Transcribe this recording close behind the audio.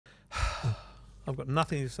I've got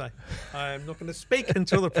nothing to say. I'm not going to speak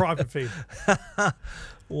until the private feed.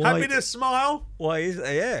 Happy to smile. Why is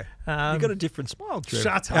it? Yeah. You got a different smile, Trev.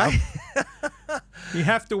 Shut up. You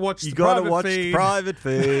have to watch You the got to private watch feed. the private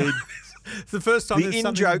feed. It's the first time The there's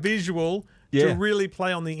something in-joke. visual Yeah. to really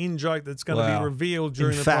play on the in-joke that's going to be revealed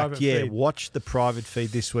during the private yeah, feed. watch the private feed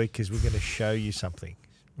this week because we're going to show you something.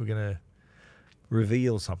 We're going to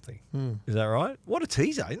reveal something. Is that right? What a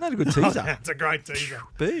teaser. Isn't that a good teaser? That's a great teaser.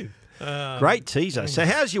 Boom. Great teaser. So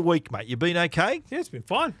how's your week, mate? You been okay? Yeah, it's been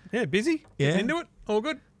fine. Yeah, busy. Yeah. Getting into it. All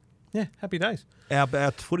good. Yeah, happy days.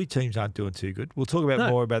 Our footy teams aren't doing too good. We'll talk about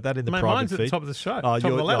more about that in the private mine's feed. at the top of the show. Oh,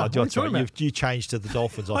 top of the ladder. that's right. You changed to the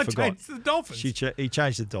Dolphins. I forgot. changed to the Dolphins. He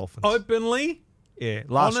changed to the Dolphins. Openly. Yeah,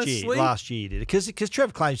 last Honestly? year he did it because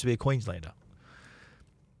Trev claims to be a Queenslander.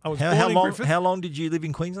 I was born in Griffith. How long did you live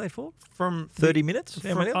in Queensland for? From 30 minutes?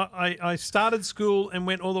 How many? I started school and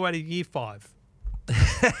went all the way to year 5.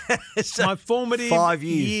 My formative 5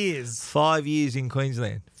 years. years. 5 years in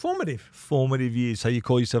Queensland. Formative years. So you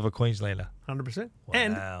call yourself a Queenslander? 100%. Wow.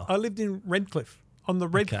 And I lived in Redcliffe, on the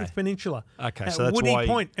Redcliffe Peninsula. Okay, at so that's Woody why...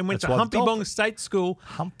 Point, and went to that's why Humpy Bong State School.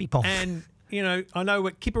 Humpy Bong. And, you know, I know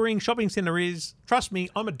what Kippering Shopping Centre is. Trust me,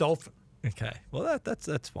 I'm a dolphin. Okay. Well,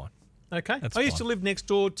 that's fine. Okay. That's I used to live next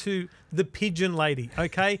door to the Pigeon Lady.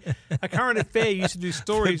 Okay. A Current Affair used to do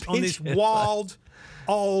stories on this wild,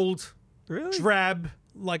 old, drab,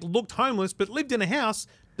 like looked homeless, but lived in a house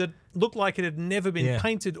that looked like it had never been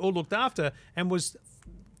painted or looked after, and was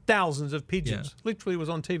thousands of pigeons. Literally was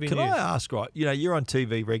on TV Can news. I ask, right? You know, you're on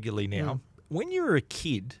TV regularly now. When you were a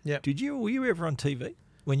kid, were you ever on TV?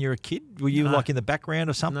 When you were a kid, were you like in the background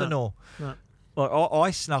or something, No. Like,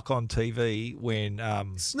 I snuck on TV when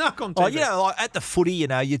Snuck on TV. Oh, you know, like at the footy, you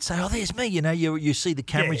know, you'd say, "Oh, there's me." You know, you see the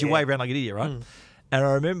cameras, you wave around like an idiot, right? And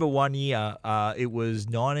I remember one year, it was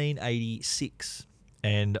 1986,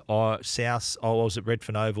 and I was at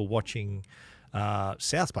Redfern Oval watching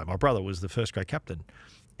South play. My brother was the first grade captain,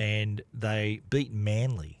 and they beat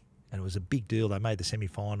Manly, and it was a big deal. They made the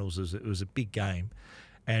semi-finals. It was a big game.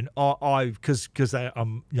 And because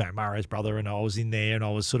I'm Mario's brother, and I was in there, and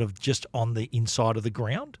I was sort of just on the inside of the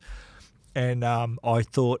ground, and I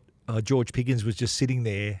thought George Piggins was just sitting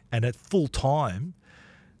there, and at full time,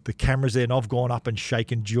 the camera's there, and I've gone up and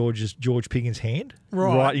shaken George Piggins' hand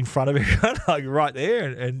right in front of everyone, like right there,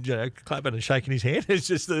 and you know, clapping and shaking his hand. It's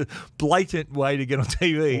just a blatant way to get on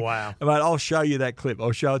TV. Wow! And mate, I'll show you that clip.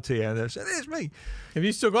 I'll show it to you, and they'll say, "There's me." Have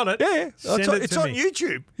you still got it? Yeah, it's on me.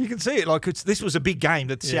 YouTube. You can see it. Like this was a big game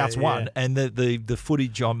that Souths won, and the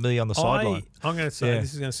footage on me on the sideline. I'm going to say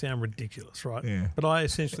this is going to sound ridiculous, right? Yeah. But I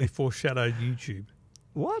essentially foreshadowed YouTube.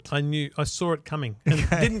 What? I saw it coming and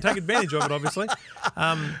didn't take advantage of it, obviously.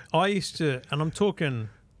 I used to, and I'm talking,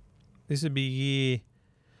 this would be year,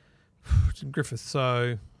 it's in Griffith,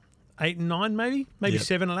 so 8 and 9 maybe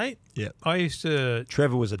 7 and 8. Yeah. I used to...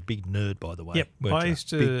 Trevor was a big nerd, by the way. Yep. I used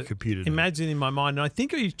to big computer imagine in my mind, and I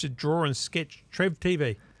think I used to draw and sketch Trev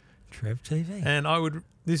TV. Trev TV? And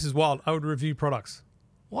this is wild, I would review products.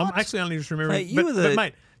 What? I'm actually only just remembering, Mate, but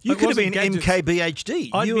mate, you could have been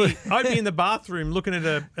MKBHD. I'd be in the bathroom looking at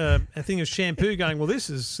a thing of shampoo, going, "Well, this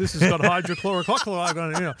has got hydrochlorotoluene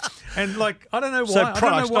on it," you know, and like I don't know why. So I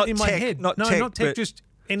don't know what in my tech, head. not no, tech, not tech, just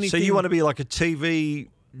anything. So you want to be like a TV?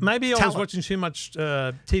 Maybe I was watching too much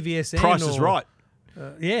TVSN. Price is Right.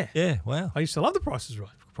 Yeah. Yeah. Wow. I used to love the Price is Right.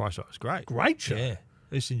 Price is Right was great. Great show. Yeah.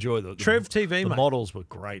 I used to enjoy the Trev TV. The mate. models were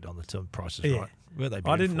great on the Price is Right. Weren't they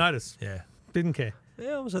beautiful? I didn't notice. Yeah. Didn't care.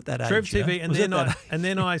 Yeah, I was at that age. Trev TV, and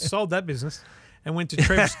then I sold that business and went to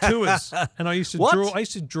Trev's Tours, and I used to draw. I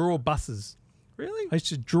used to draw buses. Really? I used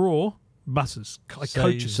to draw buses, like so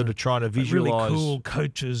coaches. Sort of trying to visualise. Really cool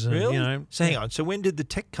coaches. And, really? You know, so hang on. So when did the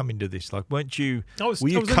tech come into this? Like, weren't you? Were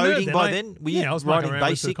you coding by then? Were you I was writing around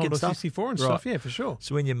basic with the and stuff? 64 and stuff. Yeah, for sure.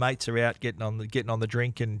 So when your mates are out getting on the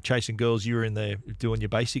drink and chasing girls, you were in there doing your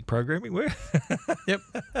basic programming. Where? Yep.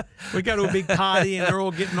 We go to a big party and they're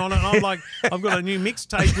all getting on it. And I'm like, I've got a new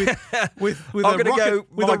mixtape with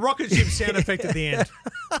a rocket ship sound effect at the end.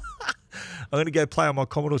 I'm going to go play on my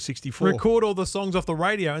Commodore 64. Record all the songs off the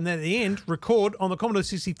radio, and then at the end, record on the Commodore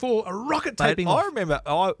 64 a rocket taping. I remember.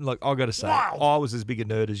 I got to say, I was as big a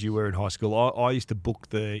nerd as you were in high school. I used to book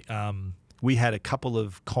the. We had a couple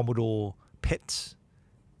of Commodore pets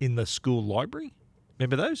in the school library.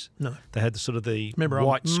 Remember those? No. They had the Remember,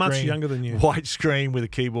 white I'm screen, much younger than you. White screen with a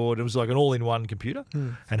keyboard. It was like an all-in-one computer,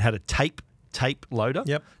 and had a tape loader.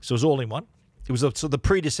 Yep. So it was all in one. It was the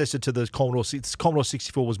predecessor to the Commodore. Commodore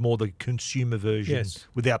 64 was more the consumer version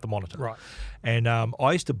without the monitor. Right. And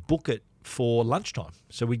I used to book it for lunchtime.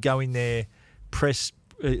 So we'd go in there, press.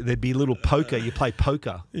 There'd be a little poker. You play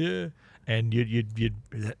poker. Yeah. And you'd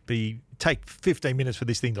be take 15 minutes for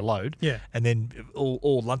this thing to load. Yeah. And then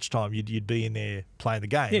all lunchtime, you'd be in there playing the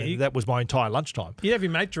game. Yeah, that was my entire lunchtime. You'd have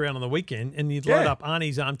your mates around on the weekend and you'd load up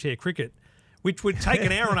Arnie's Armchair Cricket, which would take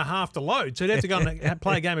an hour and a half to load. So you'd have to go and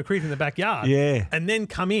play a game of cricket in the backyard. Yeah. And then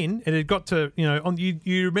come in, and it got to,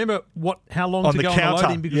 you remember how long On to the go counter. on the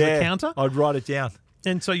loading because of the counter? I'd write it down.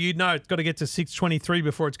 And so you'd know it's got to get to 6:23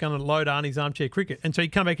 before it's going to load Arnie's Armchair Cricket. And so you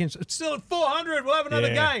come back in, it's still at 400, we'll have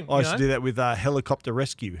another game. I used to do that with Helicopter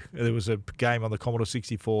Rescue. There was a game on the Commodore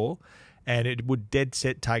 64, and it would dead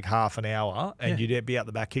set take half an hour, and you'd be out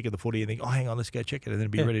the back kicking the footy and think, oh, hang on, let's go check it, and then it'd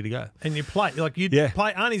be ready to go. And you play, you'd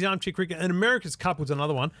play Arnie's Armchair Cricket, and America's Cup was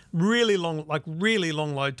another one, really long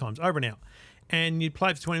load times, over an hour. And you'd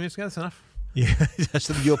play for 20 minutes, that's enough. Yeah,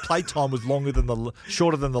 so your play time was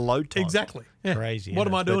shorter than the load time. Exactly. Yeah. Crazy. What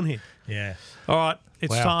am I doing here? Yeah. All right,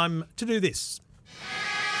 it's time to do this.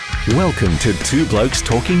 Welcome to Two Blokes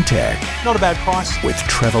Talking Tech Not a bad price. with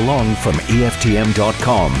Trevor Long from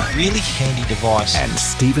EFTM.com Really handy device. and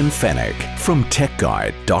Stephen Fennick from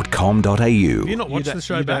TechGuide.com.au. Have you not watched the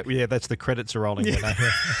show back? Yeah, that's the credits are rolling. Yeah.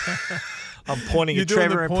 I'm pointing You're at doing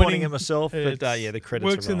Trevor the and pointing. pointing at myself, but the credits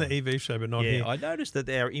Works are in rolling. the EV show, but not here. I noticed that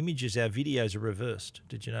our videos are reversed.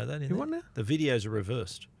 Did you know that? You what now? The videos are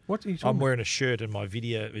reversed. What are you talking I'm about? wearing a shirt and my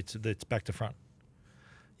video it's back to front.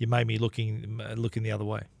 You made me looking the other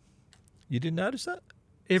way. You didn't notice that?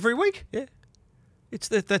 Every week? Yeah.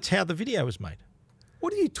 That's how the video was made.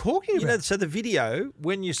 What are you talking about? You know, so the video,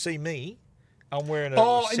 when you see me, I'm wearing a in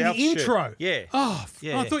the South intro. shirt. Yeah. Oh,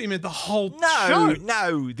 Yeah. I thought you meant the whole No, show.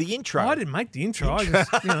 no, the intro. Oh, I didn't make the intro. I just,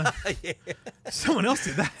 someone else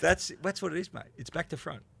did that. That's what it is, mate. It's back to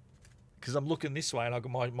front. Because I'm looking this way and I've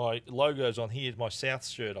got my logo's on here, my South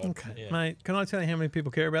shirt on. Okay, Yeah. mate, can I tell you how many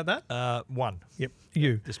people care about that? One. Yep,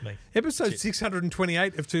 you. Just me. Episode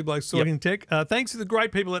 628 of Two Blokes Talking Tech. Thanks to the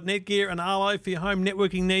great people at Netgear and Arlo for your home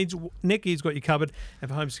networking needs. Netgear's got you covered. And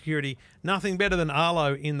for home security, nothing better than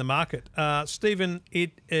Arlo in the market. Stephen,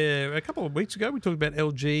 a couple of weeks ago, we talked about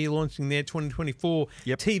LG launching their 2024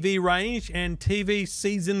 TV range, and TV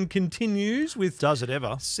season continues with Does it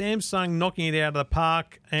ever? Samsung knocking it out of the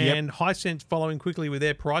park and Hisense following quickly with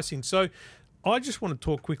their pricing. So I just want to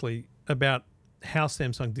talk quickly about how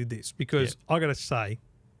Samsung did this, because I got to say,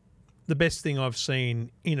 the best thing I've seen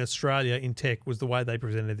in Australia in tech was the way they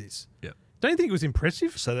presented this. Yeah. Don't you think it was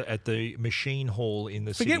impressive? So at the machine hall in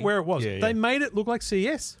the Forget city. where it was. Yeah, They made it look like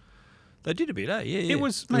CES. They did a bit, eh? Yeah. It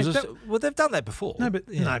was, mate, well, they've done that before. No, but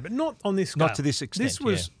not on this scale. Not to this extent.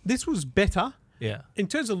 This was better. Yeah. In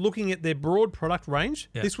terms of looking at their broad product range,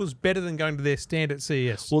 this was better than going to their stand at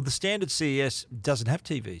CES. Well, the standard CES doesn't have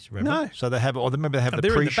TVs, remember? No. So they have, remember they have the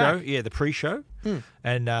they're in the pre-show. back. The pre-show.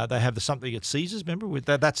 And they have something at Caesars, remember? With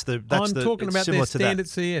I'm talking about their stand at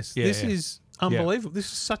CES. Yeah, this is unbelievable.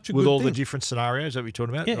 This is such a with good all thing. the different scenarios that we're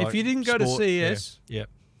talking about. Yeah, like if you didn't go to sport, CES, yeah.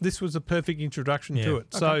 this was a perfect introduction to it.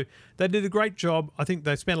 Okay. So they did a great job. I think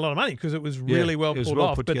they spent a lot of money because it was really well pulled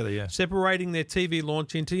off. Put together, separating their TV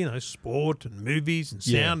launch into, sport and movies and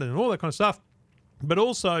sound and all that kind of stuff. But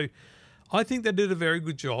also, I think they did a very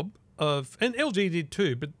good job of, and LG did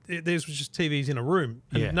too, but theirs was just TVs in a room.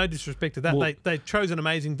 And no disrespect to that. Well, they chose an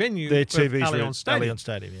amazing venue. Their TVs Allianz Stadium. Allianz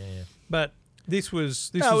Stadium, yeah. But this was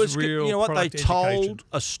Good. real. You know what? They product education. told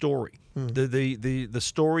a story. The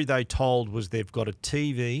story they told was they've got a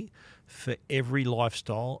TV for every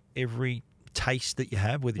lifestyle, every taste that you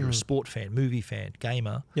have, whether you're a sport fan, movie fan,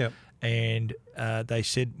 gamer. Yep. And they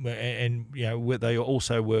said, and they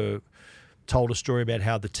also were told a story about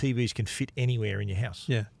how the TVs can fit anywhere in your house.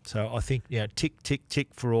 Yeah. So I think tick, tick, tick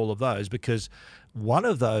for all of those, because one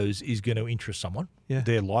of those is going to interest someone. Yeah.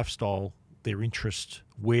 Their lifestyle, their interest,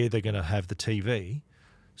 where they're going to have the TV.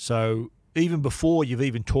 So even before you've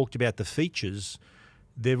even talked about the features,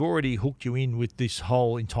 they've already hooked you in with this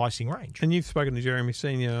whole enticing range. And you've spoken to Jeremy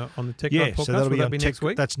Senior on the Tech Guide podcast. So that'll Will be, that be next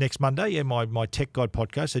week? That's next Monday. Yeah, my Tech Guide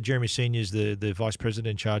podcast. So Jeremy Senior is the vice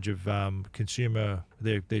president in charge of consumer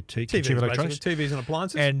consumer electronics, TVs and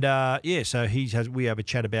appliances. And so we have a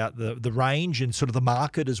chat about the range and sort of the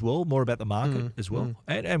market as well, more about the market as well,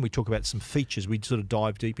 and we talk about some features. We sort of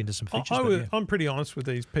dive deep into some features. I'm pretty honest with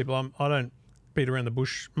these people. I don't beat around the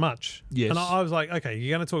bush much. Yes. And I was like, okay,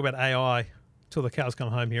 you're going to talk about AI till the cows come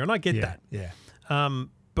home here, and I get that. Yeah.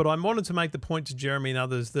 But I wanted to make the point to Jeremy and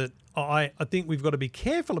others that I think we've got to be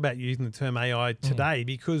careful about using the term AI today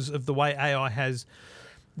because of the way AI has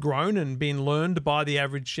grown and been learned by the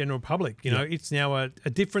average general public. You know, it's now a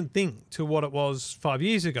different thing to what it was 5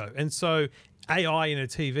 years ago. And so AI in a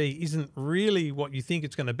TV isn't really what you think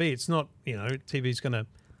it's going to be. It's not, TV's going to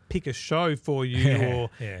pick a show for you or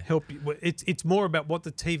Yeah. help you. It's more about what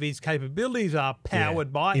the TV's capabilities are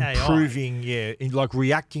powered by improving, like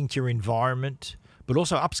reacting to your environment, but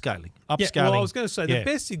also upscaling. Yeah, well, I was going to say the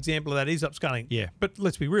best example of that is upscaling. Yeah. But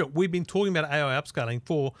let's be real. We've been talking about AI upscaling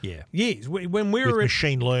for years. When we With were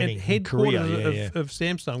machine learning at in Korea, headquarters of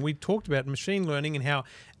Samsung, we talked about machine learning and how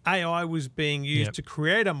AI was being used to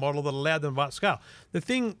create a model that allowed them to upscale.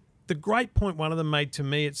 The great point one of them made to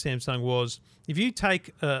me at Samsung was if you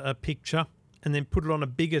take a picture and then put it on a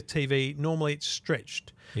bigger TV, normally it's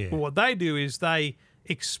stretched. Yeah. But what they do is they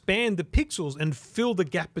expand the pixels and fill the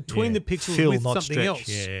gap between the pixels Fill, with not something stretch.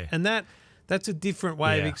 else. Yeah. And that's a different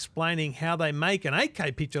way of explaining how they make an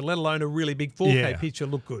 8K picture, let alone a really big 4K picture,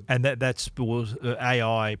 look good. And that's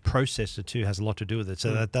AI processor too has a lot to do with it.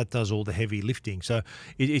 So that does all the heavy lifting. So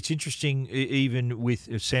it's interesting, even with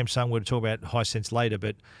Samsung. We're going to talk about Hisense later,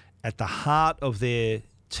 but at the heart of their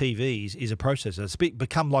TVs is a processor. It's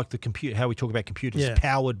become like the computer, how we talk about computers,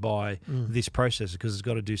 powered by this processor because it's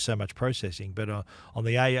got to do so much processing. But on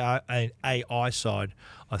the AI side,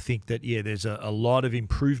 I think that, there's a lot of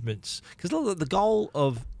improvements because the goal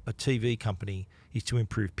of a TV company is to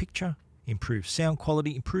improve picture, improve sound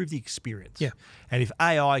quality, improve the experience. Yeah. And if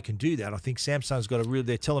AI can do that, I think Samsung's got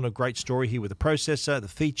they're telling a great story here with the processor, the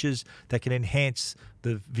features that can enhance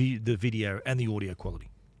the video and the audio quality.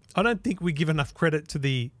 I don't think we give enough credit to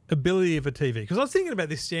the ability of a TV because I was thinking about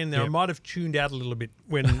this standing there. I might have tuned out a little bit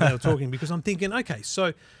when they were talking because I'm thinking, okay,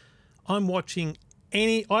 so I'm watching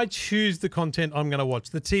I choose the content I'm going to watch.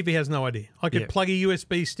 The TV has no idea. I could plug a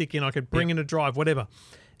USB stick in. I could bring in a drive, whatever.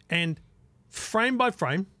 And frame by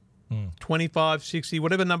frame, 25, 60,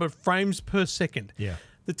 whatever number of frames per second. Yeah.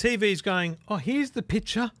 The TV is going, oh, here's the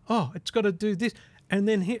picture. Oh, it's got to do this. And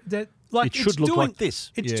then it should look like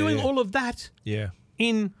this. It's doing all of that. Yeah.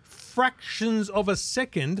 In fractions of a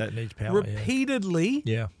second, that needs power, repeatedly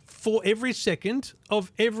for every second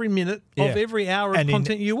of every minute of every hour of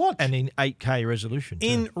content you watch. And in 8K resolution. Too.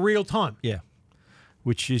 In real time. Yeah.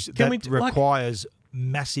 Which is, requires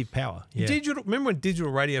massive power. Yeah. Remember when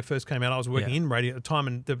digital radio first came out? I was working in radio at the time,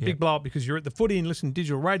 and the big blow up because you're at the footy and listen to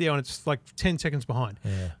digital radio and it's like 10 seconds behind.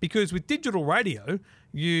 Yeah. Because with digital radio,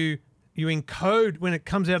 you encode, when it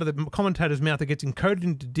comes out of the commentator's mouth, it gets encoded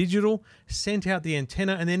into digital, sent out the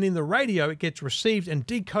antenna, and then in the radio it gets received and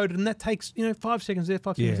decoded, and that takes 5 seconds there,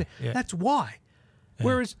 5 seconds there. Yeah. That's why. Yeah.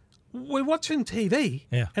 Whereas we're watching TV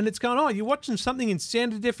and it's going, oh, you're watching something in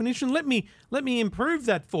standard definition. Let me improve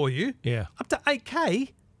that for you. Yeah. Up to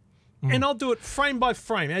 8K. And I'll do it frame by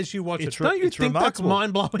frame as you watch it. Don't you think remarkable. That's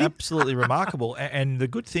mind-blowing? Absolutely remarkable. And the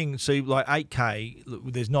good thing, like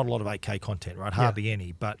 8K, there's not a lot of 8K content, right? Hardly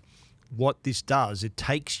any. But what this does, it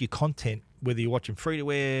takes your content, whether you're watching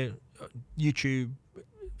free-to-air, YouTube,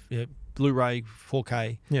 Blu-ray,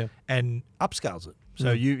 4K, and upscales it. So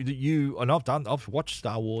and I've watched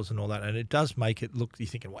Star Wars and all that, and it does make it look, you're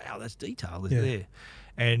thinking, wow, that's detail there.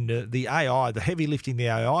 And the AI, the heavy lifting the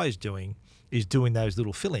AI is doing those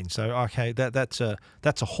little fill-ins. So, okay, that's a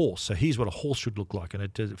horse. So here's what a horse should look like, and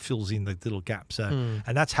it fills in the little gap. So,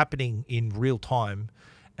 and that's happening in real time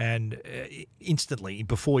and instantly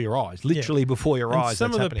before your eyes, literally before your eyes.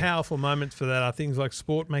 Some of the happening. powerful moments for that are things like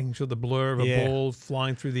sport, making sure the blur of a ball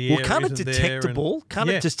flying through the air. Well, can't it detect a ball? Can't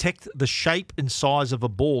it detect the shape and size of a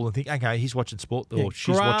ball and think, okay, he's watching sport or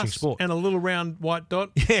she's watching sport? And a little round white dot.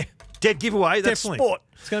 Yeah. Dead giveaway. That's Definitely. Sport.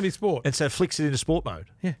 It's going to be sport. And so it flicks it into sport mode.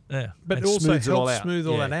 Yeah. But and it also smooths helps smooth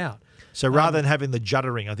all that out. So rather than having the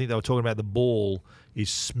juddering, I think they were talking about the ball is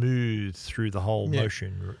smooth through the whole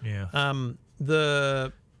motion. Yeah.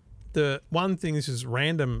 The one thing, this is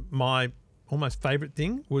random, my almost favourite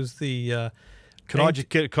thing was the... Can I guess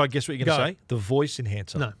what you're going to say? The voice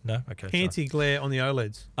enhancer. No? Okay. Anti-glare on the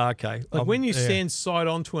OLEDs. Okay. Like when you stand side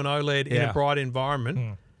onto an OLED in a bright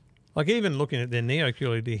environment, like even looking at their Neo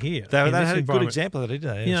QLED here. They had a good example of that,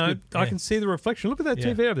 didn't they? I can see the reflection. Look at that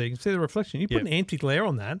TV over there. You can see the reflection. You put an anti-glare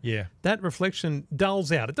on that. Yeah. That reflection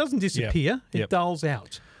dulls out. It doesn't disappear. It dulls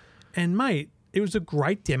out. And, mate, it was a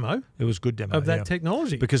great demo. It was a good demo of that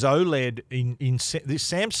technology. Because OLED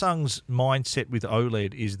Samsung's mindset with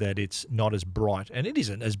OLED is that it's not as bright, and it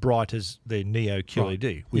isn't as bright as the Neo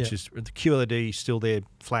QLED, which is the QLED is still their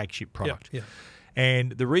flagship product. Yeah.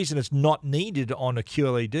 And the reason it's not needed on a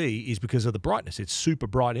QLED is because of the brightness. It's super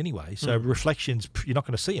bright anyway, so reflections you're not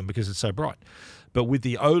going to see them because it's so bright. But with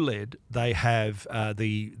the OLED, they have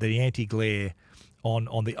the anti-glare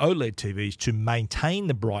on the OLED TVs to maintain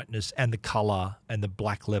the brightness and the color and the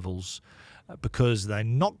black levels because they're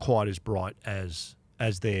not quite as bright as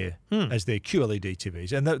as their QLED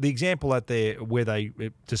TVs. And the example out there where they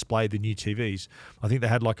display the new TVs, I think they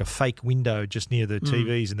had like a fake window just near the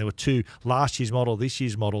TVs, and there were two, last year's model, this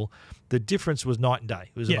year's model. The difference was night and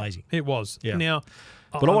day. It was amazing. It was. Yeah. Now,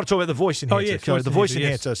 but I want to talk about the voice enhancer. The voice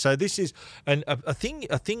enhancer. Yes. So this is a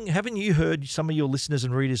thing. Haven't you heard some of your listeners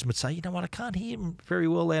and readers would say, you know what, I can't hear him very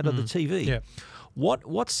well out of the TV. Yeah. What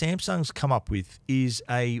Samsung's come up with is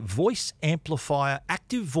a voice amplifier,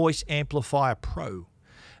 active voice amplifier Pro.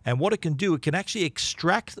 And what it can do, it can actually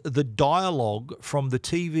extract the dialogue from the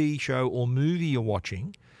TV show or movie you're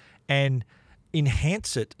watching and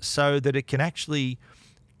enhance it so that it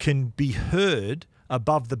can be heard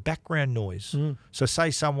above the background noise. So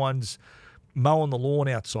say someone's mowing the lawn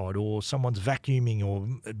outside, or someone's vacuuming, or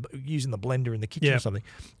using the blender in the kitchen or something,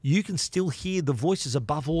 you can still hear the voices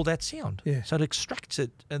above all that sound. Yeah. So it extracts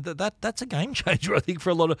it, and that's a game changer, I think, for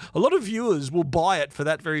a lot of viewers will buy it for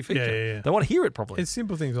that very feature. They want to hear it properly. It's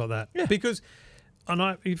simple things like that. Yeah. Because,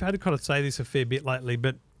 you've had to kind of say this a fair bit lately,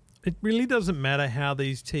 but it really doesn't matter how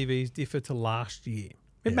these TVs differ to last year.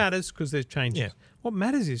 It matters because there's changes. Yeah. What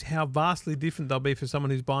matters is how vastly different they'll be for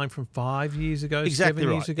someone who's buying from 5 years ago, 7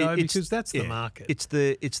 years ago, because that's the market. It's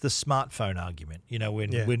the smartphone argument. You know,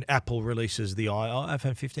 when Apple releases the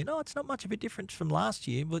iPhone 15, it's not much of a difference from last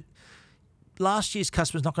year, but last year's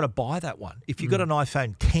customer's not going to buy that one. If you've got an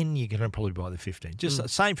iPhone 10, you're going to probably buy the 15. Just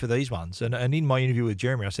same for these ones. And in my interview with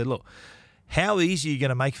Jeremy, I said, look, how easy are you going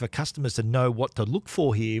to make for customers to know what to look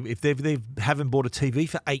for here if they haven't bought a TV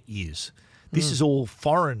for 8 years? This is all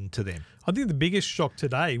foreign to them. I think the biggest shock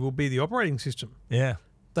today will be the operating system. Yeah.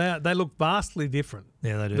 They look vastly different.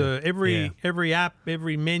 Yeah, they do. Every app,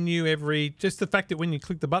 every menu, just the fact that when you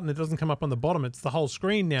click the button, it doesn't come up on the bottom. It's the whole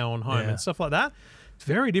screen now on home and stuff like that. It's a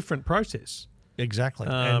very different process. Exactly.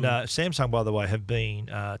 And Samsung, by the way, have been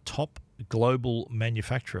top global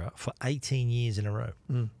manufacturer for 18 years in a row.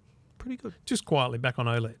 Pretty good. Just quietly back on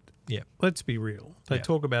OLED. Yeah. Let's be real. They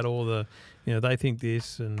talk about all the, they think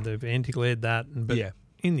this and they've anti-glared that. But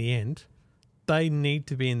in the end, they need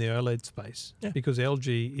to be in the OLED space because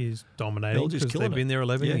LG is dominating because they've been there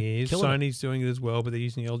 11 years. Sony's doing it as well, but they're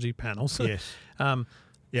using the LG panels. Yes.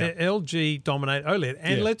 LG dominate OLED.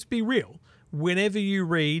 And let's be real, whenever you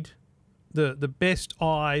read the best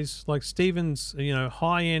eyes, like Stephen's,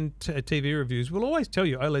 high-end TV reviews, will always tell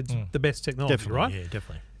you OLED's the best technology, definitely, right? Yeah,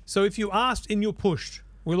 definitely. So if you asked and you're pushed,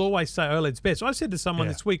 we'll always say OLED's best. I said to someone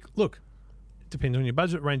this week, look, it depends on your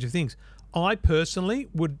budget range of things. I personally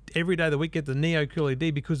would every day of the week get the Neo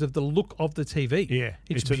QLED because of the look of the TV. Yeah.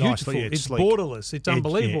 It's beautiful. It's borderless. It's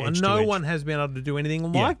unbelievable. And no one has been able to do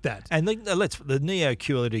anything like that. And the Neo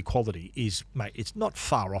QLED quality is, mate, it's not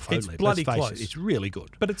far off OLED. It's bloody close. It's really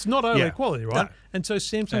good. But it's not OLED quality, right? No. And so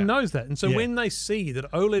Samsung knows that. And so when they see that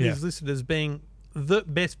OLED is listed as being the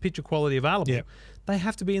best picture quality available, they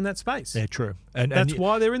have to be in that space. Yeah, true. And that's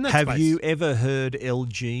why they're in that space. Have you ever heard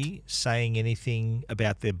LG saying anything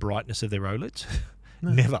about their brightness of their OLEDs?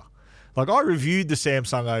 No. Never. Like, I reviewed the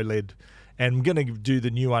Samsung OLED, and I'm going to do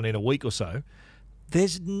the new one in a week or so.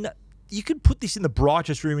 You could put this in the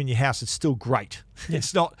brightest room in your house; it's still great. Yeah.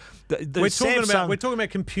 It's not. We're talking about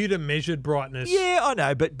computer measured brightness. Yeah, I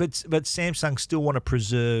know, but Samsung still want to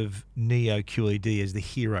preserve Neo QLED as the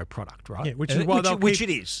hero product, right? Yeah, which it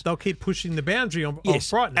is. They'll keep pushing the boundary of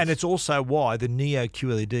brightness, and it's also why the Neo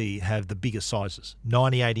QLED have the biggest sizes,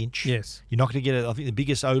 98 inch. Yes, you're not going to get it. I think the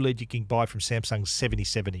biggest OLED you can buy from Samsung is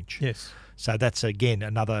 77 inch. Yes. So that's, again,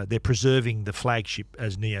 they're preserving the flagship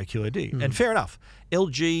as Neo QLED. And fair enough,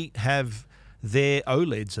 LG have their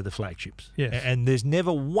OLEDs are the flagships. Yes. And there's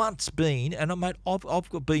never once been, and mate, I've had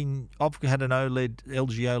an OLED,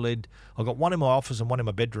 LG OLED, I've got one in my office and one in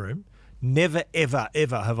my bedroom. Never, ever,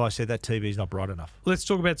 ever have I said that TV is not bright enough. Let's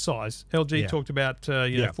talk about size. LG talked about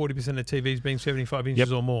 40% of TVs being 75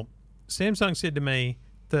 inches or more. Samsung said to me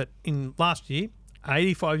that in last year,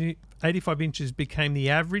 85 inches became the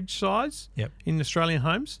average size in Australian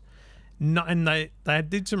homes. No, and they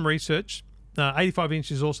did some research. 85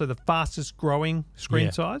 inches is also the fastest growing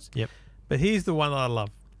screen size. Yep. But here's the one that I love.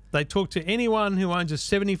 They talked to anyone who owns a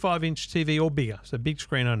 75-inch TV or bigger, so big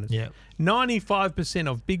screen owners. Yeah. 95%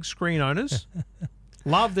 of big screen owners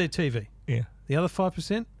love their TV. Yeah. The other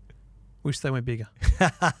 5% wish they went bigger.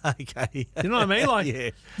 Okay. You know what I mean?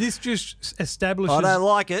 Like, this just establishes I don't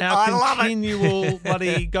like it. I love it. continual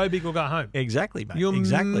bloody go big or go home. Exactly, mate. You're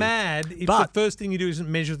mad if the first thing you do isn't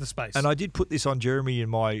measure the space. And I did put this on Jeremy in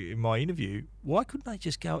my interview. Why couldn't they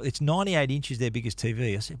just go, it's 98 inches their biggest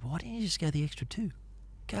TV. I said, why didn't you just go the extra 2?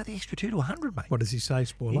 Go the extra 2 to 100, mate. What does he say,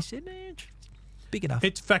 spoiler? He said, it's big enough.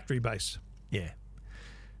 It's factory based. Yeah.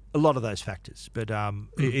 a lot of those factors, but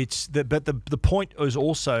the point was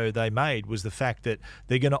also they made was the fact that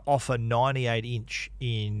they're going to offer 98-inch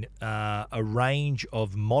in a range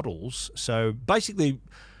of models. So basically,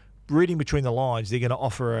 reading between the lines, they're going to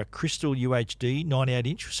offer a crystal UHD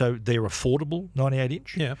 98-inch, so they're affordable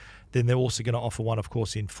 98-inch. Yeah. Then they're also going to offer one, of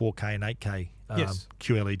course, in 4K and 8K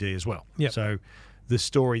QLED as well. Yep. So the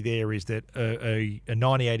story there is that a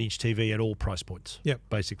 98-inch TV at all price points. Yep.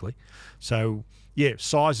 Basically. So yeah,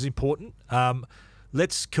 size is important.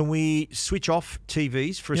 Can we switch off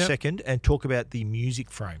TVs for a second and talk about the music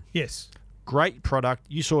frame? Yes. Great product.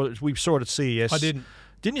 You saw it. We saw it at CES. I didn't.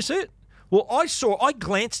 Didn't you see it? Well, I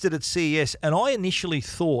glanced at it at CES, and I initially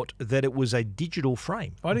thought that it was a digital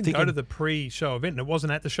frame. I didn't go to the pre-show event, and it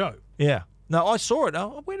wasn't at the show. Yeah. No, I saw it.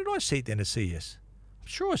 Oh, where did I see it then at CES?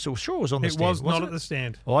 Sure it was on the stand. It was not at the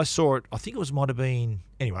stand. Well, I saw it. I think it might have been.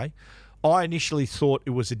 Anyway, I initially thought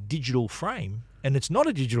it was a digital frame, and it's not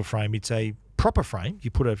a digital frame. It's a proper frame. You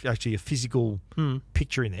put actually a physical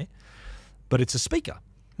picture in there, but it's a speaker.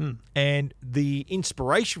 And the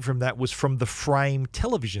inspiration from that was from the frame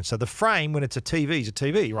television. So the frame, when it's a TV, is a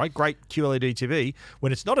TV, right? Great QLED TV.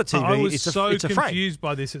 When it's not a TV, I was it's a frame. confused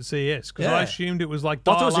by this at CES because I assumed it was like I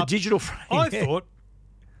thought it dial was a up. digital frame. I thought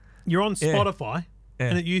you're on Spotify Yeah.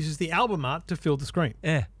 and it uses the album art to fill the screen.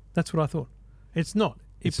 Yeah. That's what I thought. It's not.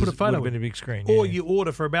 You put a Would photo have been in. a big screen. Or yeah. you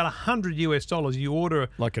order for about $100 US. You order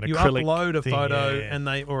Like an you acrylic upload a thing, photo yeah. and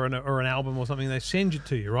or an album or something. They send it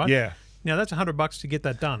to you, right? Yeah. Now that's $100 to get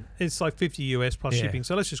that done. It's like $50 US plus Yeah. shipping.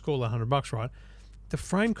 So let's just call it $100, right? The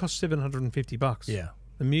frame costs $750. Yeah.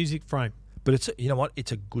 The music frame. But it's you know what?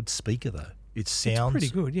 It's a good speaker though. It sounds pretty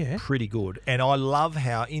good, yeah. Pretty good. And I love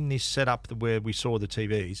how in this setup where we saw the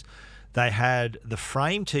TVs, they had the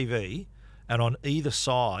frame TV, and on either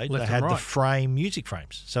side Left they and had the right. frame music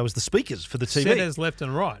frames. So it was the speakers for the TV. Set as left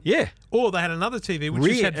and right. Yeah. Or they had another TV which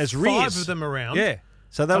Rear, just had as 5 rears. of them around. Yeah.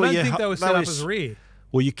 So I don't think they were set up as rear,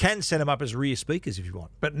 Well, you can set them up as rear speakers if you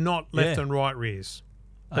want. but not left Yeah. and right rears.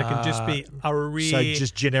 They can just be a rear. so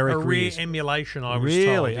just generic a rear rears. emulation. I was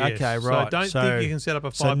Really? told. Yes. Okay, So I right. don't think you can set up a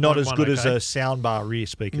 5.1. So not as good as okay? a soundbar rear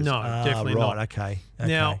speakers. No, definitely right, not. Okay.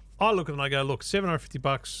 Now I look at it and I go, look,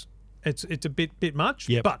 $750. It's a bit much.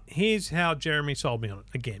 Yep. But here's how Jeremy sold me on it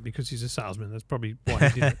again because he's a salesman. That's probably why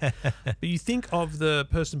he did it. But you think of the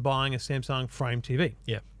person buying a Samsung frame TV.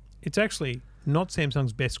 Yeah. It's actually not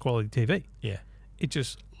Samsung's best quality TV. Yeah. It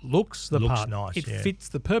just looks the Looks part. nice, It yeah. fits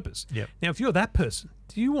the purpose. Yep. Now, if you're that person,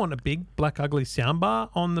 do you want a big black ugly soundbar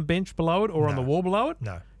on the bench below it or on the wall below it?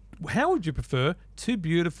 No. How would you prefer two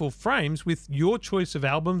beautiful frames with your choice of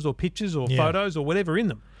albums or pictures or photos or whatever in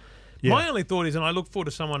them? Yeah. My only thought is, and I look forward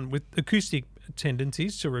to someone with acoustic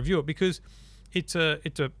tendencies to review it because it's a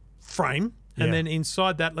frame, and Yeah. then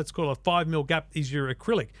inside that, let's call it a 5mm gap is your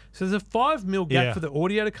acrylic. So there's a 5mm gap Yeah. for the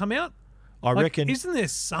audio to come out. I reckon. Isn't there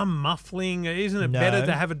some muffling? Isn't it No. better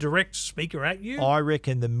to have a direct speaker at you? I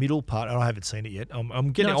reckon the middle part. And I haven't seen it yet.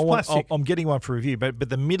 I'm getting. No, it's plastic. I'm getting one for review. But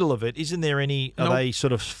the middle of it, isn't there any? Are Nope. they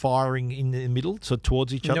sort of firing in the middle, so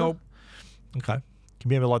towards each other? Nope. Okay. Can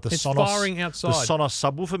you remember like the It's Sonos firing outside. The Sonos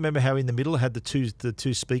subwoofer. Remember how in the middle it had the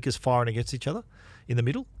two speakers firing against each other in the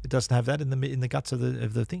middle? It doesn't have that in the guts of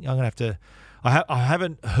the thing. I'm gonna have to. I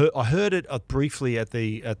haven't heard. I heard it briefly at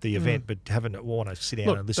the event, but haven't want to sit down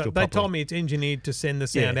Look, and listen to it they properly. told me it's engineered to send the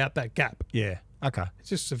sound out that gap. Yeah. Okay. It's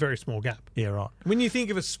just a very small gap. Yeah. Right. When you think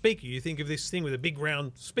of a speaker, you think of this thing with a big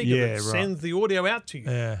round speaker Yeah, that right. sends the audio out to you.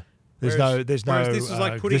 Yeah. Whereas There's this is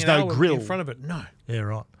like putting there's an no album grill in front of it. No. Yeah,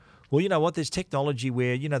 right. Well, you know what? There's technology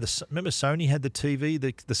where remember Sony had the TV,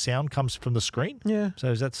 the sound comes from the screen. Yeah.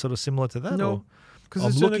 So is that sort of similar to that? No. or- Because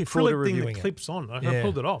I'm it's looking an forward to acrylic thing reviewing that it. clips on. I Yeah.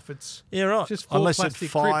 pulled it off. It's Yeah, right. just four unless it plastic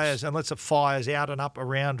fires, grips. unless it fires out and up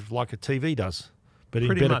around like a TV does, but in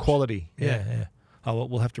Pretty better much. quality. Yeah. Yeah. Oh, well,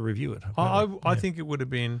 we'll have to review it. I think it would have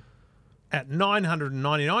been at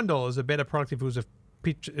 $999 a better product if it was a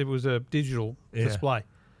picture. It was a digital display.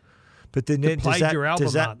 But then to play your album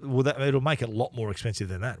art. it'll make it a lot more expensive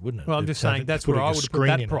than that, wouldn't it? Well, I'm just saying that's where I would have put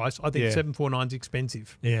that price. I think Yeah. $749 is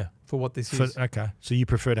expensive Yeah. for what this is. Okay. So you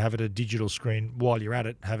prefer to have it a digital screen while you're at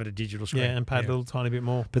it, have it a digital screen. Yeah, and pay a little tiny bit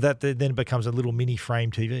more. But that then becomes a little mini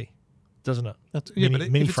frame TV, doesn't it? That's, Mini-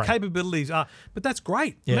 but mini if its frame. capabilities are, but that's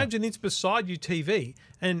great. Yeah. Imagine it's beside your TV,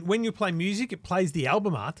 and when you play music, it plays the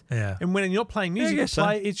album art. Yeah. And when you're not playing music, guess so.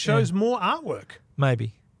 it shows more artwork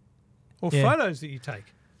Maybe. or Yeah. photos that you take.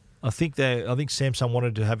 I think Samsung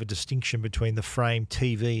wanted to have a distinction between the frame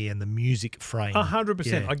TV and the music frame. 100%.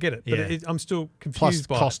 Yeah. I get it, but Yeah. I'm still Plus confused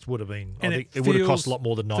by cost it. would have been. And I think it would have cost a feels- lot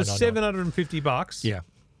more than For $999. $750, Yeah.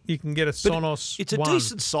 you can get a But Sonos. it's a 1.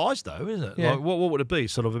 decent size though, isn't it? Yeah. Like, what would it be?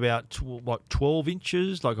 Sort of about 12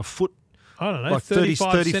 inches, like a foot. I don't know, like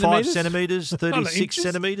 35 centimetres, 36 inches?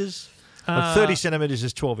 centimetres. Like 30 centimetres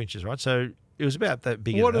is 12 inches, right? So it was about that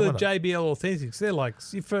big. What are the JBL Authentics? They're like,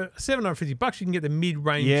 for $750, you can get the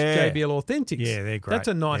mid-range JBL Authentics. Yeah, they're great. That's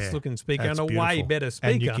a nice looking speaker That's and a beautiful. way better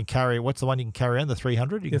speaker. And you can carry, what's the one you can carry around? The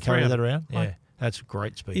 300? You can carry that around? Yeah, that's a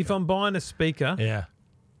great speaker. If I'm buying a speaker,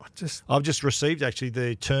 I've just received actually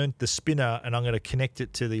the spinner, and I'm going to connect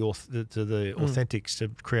it to the Authentics to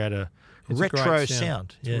create a retro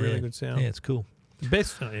sound. It's a really good sound. Yeah, it's cool.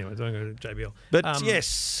 Best anyway. Don't go to JBL. But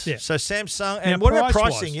so Samsung and what about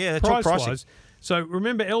pricing? Yeah, talk pricing. So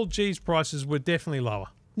remember, LG's prices were definitely lower.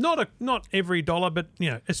 Not every dollar, but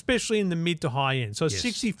especially in the mid to high end. So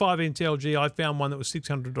 65-inch LG, I found one that was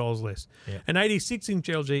 $600 less. Yeah. An 86-inch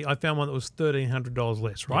LG, I found one that was $1,300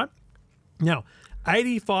 less. Right now,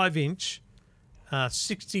 85-inch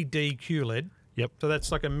 60D QLED. Yep. So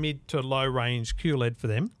that's like a mid to low range QLED for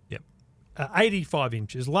them. Yep. 85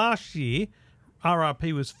 inches. Last year,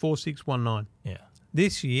 RRP was 4,619. Yeah.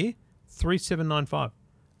 This year, 3,795.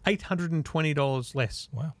 $820 less.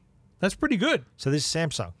 Wow. That's pretty good. So this is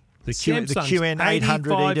Samsung. The QN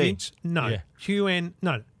 800ED. No.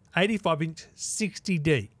 85-inch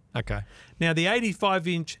 60D. Okay. Now, the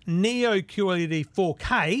 85-inch Neo QLED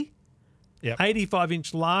 4K,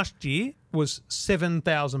 85-inch last year was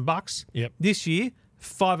 $7,000. Yep. This year,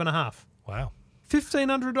 $5,500. Wow.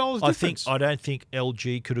 $1,500 difference. I don't think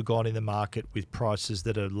LG could have gone in the market with prices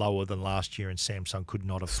that are lower than last year, and Samsung could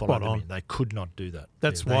not have followed them in. They could not do that.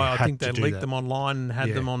 That's why I think they leaked them online and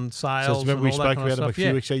had them on sales. So remember we spoke about them a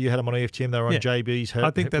few weeks ago. You had them on EFTM. They were on JB's website.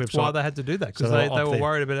 I think that's why they had to do that, because they were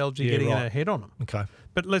worried about LG getting a head on them. Okay.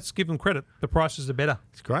 But let's give them credit. The prices are better.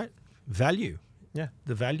 It's great. Value. Yeah.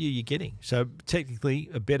 The value you're getting. So technically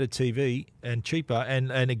a better TV and cheaper,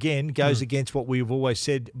 and again goes against what we've always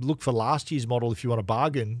said. Look for last year's model if you want to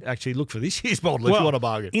bargain. Actually look for this year's model if you want to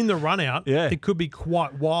bargain. In the run out, it could be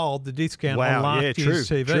quite wild, the discount on last year's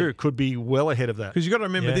TV. True. It could be well ahead of that. Because you've got to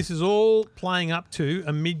remember this is all playing up to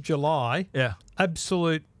a mid-July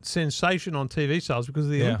absolute sensation on TV sales because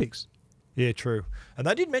of the Olympics. Yeah, true. And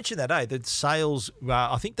they did mention that, that sales,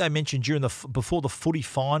 I think they mentioned before the footy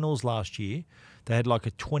finals last year, they had like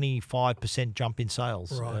a 25% jump in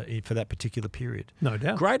sales for that particular period. No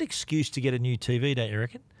doubt. Great excuse to get a new TV, don't you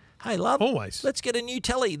reckon? Hey, love, always. Let's get a new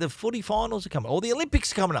telly. The footy finals are coming, or the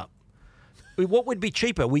Olympics are coming up. What would be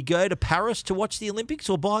cheaper? We go to Paris to watch the Olympics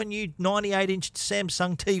or buy a new 98-inch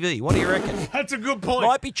Samsung TV? What do you reckon? That's a good point.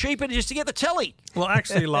 Might be cheaper just to get the telly. Well,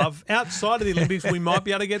 actually, love, outside of the Olympics, we might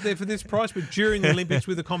be able to get there for this price, but during the Olympics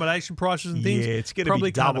with accommodation prices and things, it's going to probably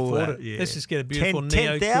be double can't afford that. it. Yeah. Let's just get a beautiful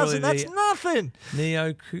Neo 10,000, QLED. that's nothing.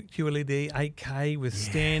 Neo QLED 8K with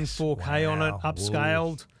stand 4K on it,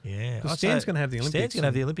 upscaled. Yeah. Stan's going to have the Olympics. Stan's going to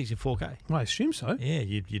have the Olympics in 4K. I assume so. Yeah,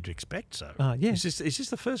 you'd expect so. Yeah. Is this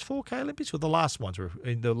the first 4K Olympics or the last ones?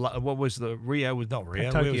 What was the Rio? Was not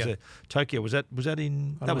Rio. Tokyo. Where was it? Tokyo. Was that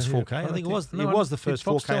in? That was 4K. I think it was. No, it was the first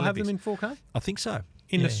 4K still Olympics. have them in 4K? I think so.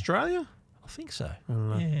 In Australia? I think so. I don't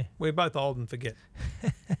know. Yeah. We're both old and forget.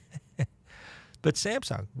 But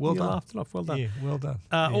Samsung, well done. Laughed it off. Well done. Yeah, well done.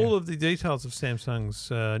 All of the details of Samsung's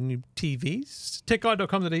new TVs,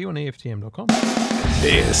 techguide.com.au and EFTM.com.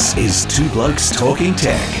 This is Two Blokes Talking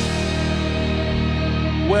Tech.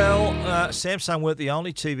 Well, Samsung weren't the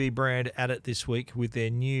only TV brand at it this week with their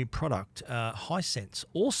new product. Hisense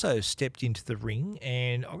also stepped into the ring,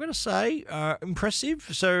 and I've got to say, impressive.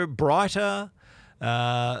 So brighter,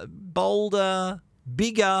 bolder,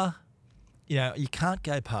 bigger. You can't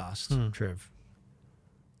go past, Trev,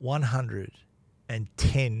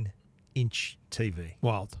 110-inch TV.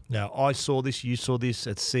 Wild. Now, I saw this, you saw this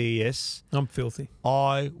at CES. I'm filthy.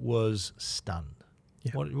 I was stunned.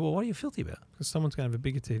 Yeah. What are you filthy about? Because someone's going to have a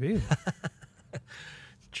bigger TV.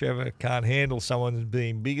 Trevor can't handle someone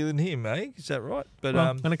being bigger than him, eh? Is that right? But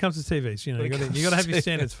when it comes to TVs, you got to have your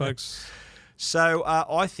standards, folks. So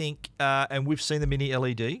I think, and we've seen the mini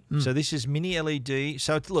LED. So this is mini LED.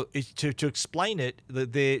 So look, to explain it,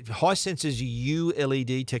 their Hisense's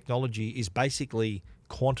ULED technology is basically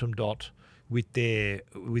quantum dot with their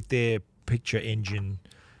picture engine.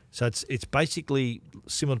 So it's basically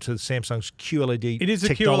similar to Samsung's QLED. It is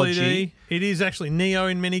technology. a QLED. It is actually Neo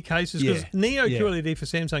in many cases because Neo QLED for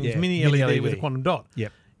Samsung is mini LED with a quantum dot.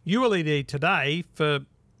 Yep. ULED today for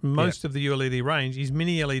most of the ULED range is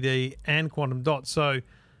mini LED and quantum dot. So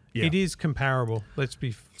it is comparable. Let's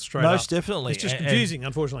be straight up. Most definitely. It's just confusing,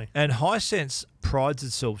 unfortunately. And Hisense prides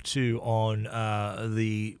itself too on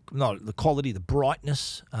the quality, the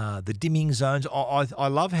brightness, the dimming zones. I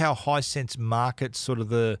love how Hisense markets sort of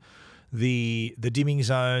the the dimming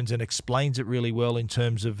zones and explains it really well in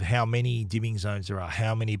terms of how many dimming zones there are,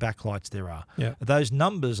 how many backlights there are. Yeah. Those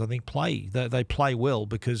numbers, I think, they play well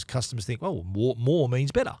because customers think, oh, more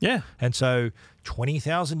means better. Yeah. And so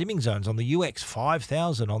 20,000 dimming zones on the UX,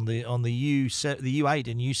 5,000 on the U8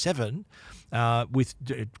 and U7 with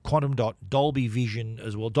quantum dot, Dolby Vision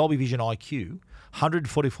as well, Dolby Vision IQ,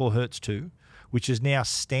 144 hertz too, which is now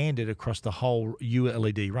standard across the whole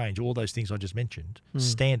ULED range. All those things I just mentioned,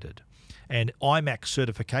 standard. And IMAX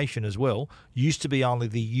certification as well. Used to be only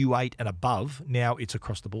the U8 and above. Now it's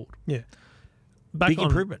across the board. Yeah. Big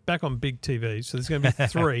improvement. Back on big TVs. So there's going to be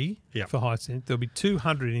 3 Yep. for Hisense. There'll be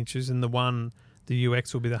 200 inches, and the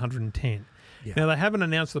UX will be the 110. Yeah. Now, they haven't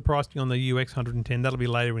announced the pricing on the UX 110. That'll be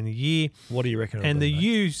later in the year. What do you reckon? And the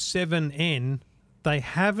U7N, they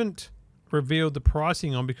haven't revealed the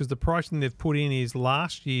pricing on because the pricing they've put in is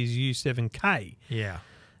last year's U7K. Yeah.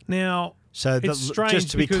 Now, So it's strange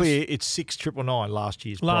just to be because clear, it's 6,999 last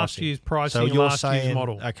year's pricing. last year's pricing So and you're last saying, year's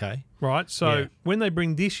model. Okay. Right? So Yeah. when they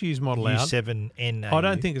bring this year's model out, U7N. I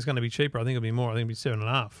don't think it's going to be cheaper. I think it'll be more. I think it'll be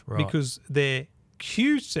 7.5 Right. because their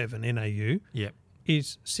Q7 NAU Yep.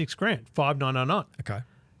 is $6,000, $5,999. Okay.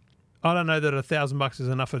 I don't know that $1,000 is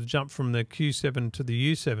enough to jump from the Q7 to the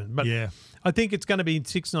U7, but Yeah. I think it's going to be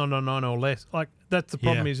 $6,999 or less. Like that's the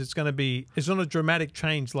problem Yeah. is it's not a dramatic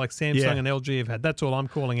change like Samsung Yeah. and LG have had. That's all I'm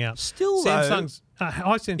calling out. Still, Samsung's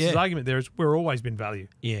Hisense's Yeah. argument there is we're always been value.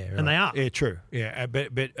 Yeah, right. And they are. Yeah, true. Yeah, but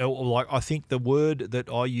like I think the word that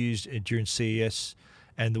I used during CES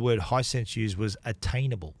and the word Hisense used was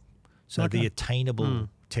attainable. So Okay. the attainable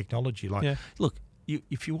technology. Like, Yeah. look,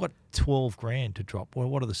 if you want $12,000 to drop, well,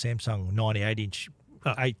 what are the Samsung 98-inch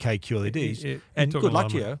 8K QLEDs? you're And talking good luck a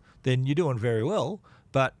to lot of you. Then you're doing very well.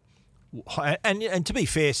 But and to be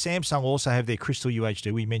fair, Samsung also have their Crystal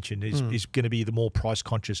UHD. We mentioned is going to be the more price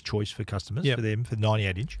conscious choice for customers Yep. for them for the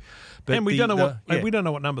 98-inch. But and we don't know we don't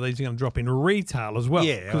know what number these are going to drop in retail as well.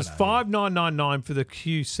 Yeah, I because know. 5,999 for the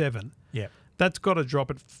Q7, Yeah. that's got to drop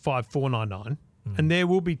at 5,499, and there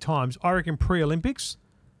will be times I reckon pre-Olympics.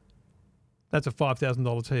 That's a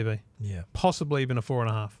 $5,000 TV, Yeah. possibly even a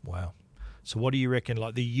 4.5. Wow. So what do you reckon?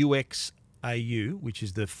 Like the UX AU, which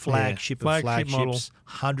is the flagship of flagship flagships, model.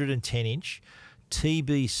 110-inch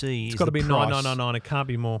TBC. It's got to be 9,999. It can't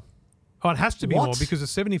be more. Oh, it has to be What? more because the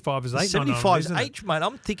 75 is 8,999. 75 is isn't it? H, mate.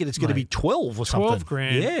 I'm thinking it's going to be Mate, 12 or something. 12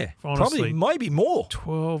 grand, Yeah, honestly. probably maybe more.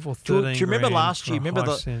 12 or Do 13. you remember grand last for year? a Do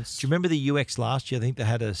Hisense. you remember the UX last year? I think they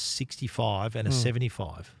had a 65 and a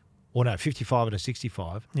 75. Or no, 55 and a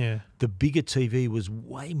 65. Yeah. The bigger TV was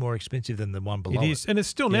way more expensive than the one below It is, and it's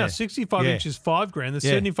still now Yeah. 65 Yeah. inches $5,000. The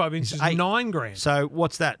Yeah. 75 inches It's is eight. $9,000. So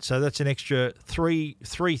what's that? So that's an extra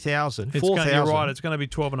 3,000, It's 4,000. you're right. It's going to be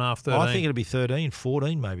 12.5, 13. I think it'll be 13,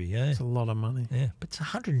 14 maybe, yeah. It's a lot of money. Yeah, but it's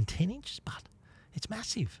 110 inches, but it's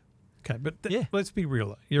massive. Okay, but Yeah. let's be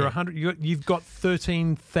real. You're Yeah. 100. You've got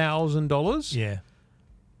 $13,000. Yeah,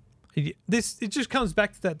 It just comes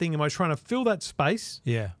back to that thing. Am I trying to fill that space,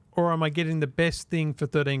 yeah, or am I getting the best thing for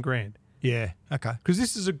 13 grand? yeah. Okay. Because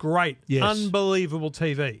this is a great, Yes. unbelievable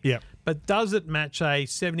TV. Yeah. But does it match a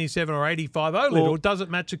 77 or 85 OLED, Well, or does it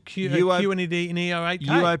match a you op- QNED Neo 8K?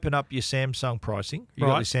 You open up your Samsung pricing. You got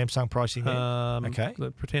Right. your Samsung pricing there. Okay.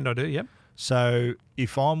 Pretend I do. Yep. So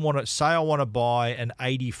if I want to buy an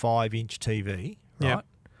 85-inch TV, Yeah. right?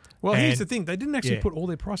 Well, here's And- the thing. They didn't actually Yeah. put all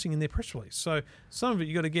their pricing in their press release. So some of it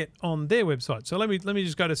you got to get on their website. So let me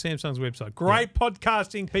just go to Samsung's website. Great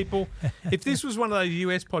podcasting, people. If this was one of those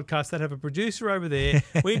US podcasts that have a producer over there,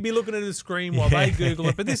 we'd be looking at the screen while they Google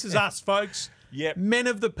it. But this is us, folks. Yep. Men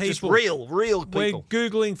of the people. Just real We're people.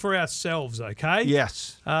 Googling for ourselves, okay?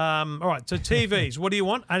 Yes. All right. So TVs. What do you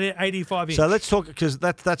want? An 85 inch. So let's talk because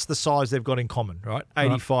that's the size they've got in common, right?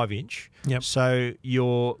 85-inch. Yep. So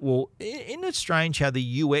isn't it strange how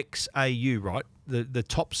the UX AU, right? The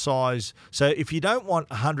top size. So if you don't want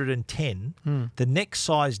 110, the next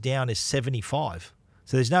size down is 75.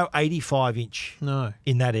 So there's no 85-inch No.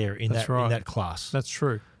 in that area in That's that right. in that class. That's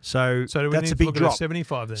true. So So do we that's need a to big look drop. at a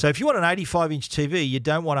 75 then? So if you want an 85-inch TV, you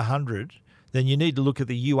don't want 100, then you need to look at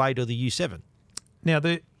the U8 or the U7. Now,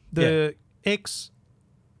 the X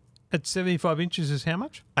at 75 inches is how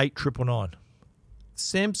much? 8,999.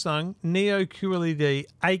 Samsung Neo QLED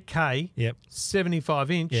 8K, Yep.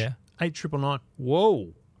 75 inch, Yeah. 8,999.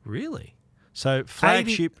 Whoa, really? So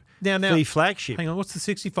flagship, Now, the flagship, hang on, what's the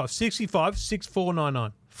 65? 65,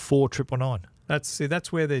 6,499. 4,999.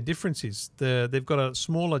 That's where their difference is. They've got a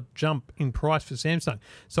smaller jump in price for Samsung.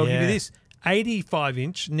 So I'll give you Yeah. this: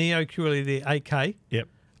 85-inch Neo QLED 8K, Yep.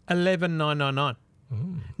 11,999.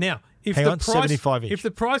 Now, if Hang the on, price, 75 inch. if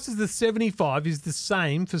the price of the 75 is the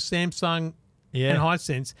same for Samsung Yeah. and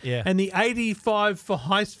Hisense. Yeah. And the 85 for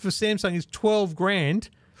Samsung is 12 grand.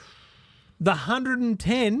 The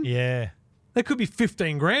 110, Yeah. that could be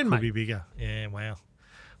 15 grand, Could mate. be bigger. Yeah, wow.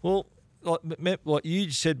 Well, like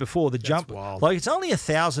you said before, the jump, wild. like it's only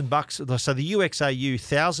 $1,000. So the UXAU,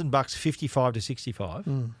 $1,000, 55 to 65.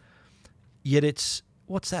 Yet it's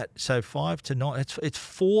what's that? So 5 to 9. It's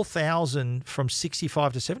 4,000 from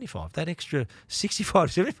 65 to 75. That extra 65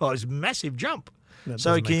 to 75 is a massive jump. That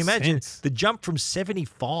So doesn't can you make imagine sense. the jump from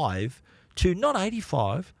 75 to not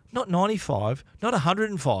 85, not 95, not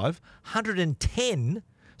 105, 110.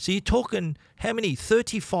 So you're talking how many?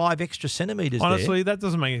 35 extra centimetres Honestly, there. that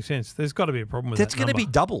doesn't make any sense. There's got to be a problem with That's that going to be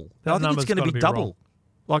number. double. That I think it's number's going to gotta be be double. wrong.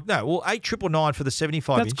 Like, no, well, 8,999 for the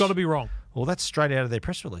 75 That's inch. got to be wrong. Well, that's straight out of their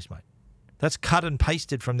press release, mate. That's cut and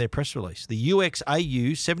pasted from their press release. The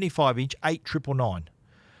UXAU 75 inch, 8,999.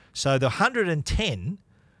 So the 110,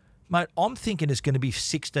 mate, I'm thinking it's going to be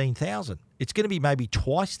 16,000. It's going to be maybe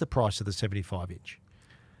twice the price of the 75 inch.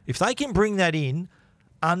 If they can bring that in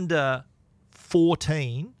under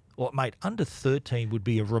 14, or mate, under 13 would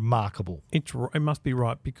be a remarkable. It must be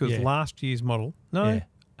right because Yeah. last year's model. No,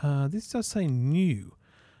 Yeah. this does say new.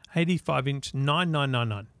 85 inch,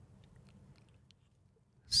 9,999.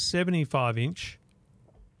 75 inch,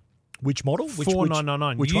 Which model?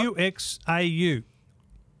 4,999. Which one? UXAU.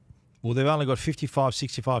 Well, they've only got 55,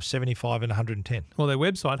 65, 75 and 110. Well, their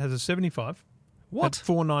website has a 75. What? At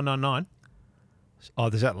 4,999. Oh,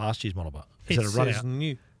 is that last year's model? But is It that a run says out?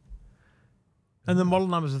 new. And the model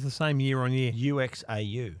numbers are the same year on year.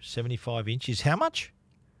 UXAU 75 inches. How much?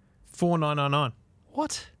 4,999.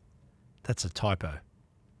 What? That's a typo.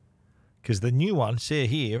 Because the new one, see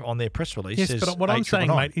here on their press release, Yes, says but what I'm saying,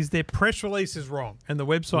 8,999. mate, is their press release is wrong and the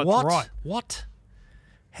website's What? right. What?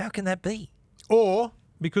 How can that be? Or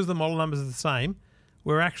because the model numbers are the same,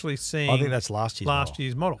 we're actually seeing I think that's last year's model.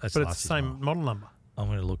 year's model, That's but it's last the year's same model number. I'm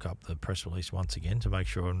going to look up the press release once again to make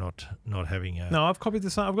sure I'm not having a... No, I've copied the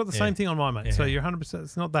same. I've got the same thing on mine, mate. Yeah. So you're 100%.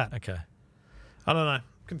 It's not that. Okay. I don't know.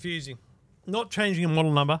 Confusing. Not changing a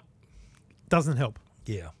model number doesn't help.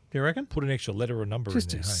 Yeah. Do you reckon? Put an extra letter or number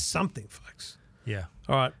Just in do there. Hey? something, folks. Yeah.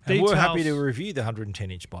 All right. And we're happy to Details. review the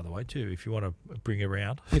 110 inch, by the way, too, if you want to bring it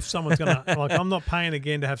around. If someone's gonna like, I'm not paying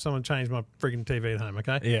again to have someone change my freaking TV at home.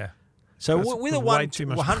 Okay. Yeah. So That's with a way too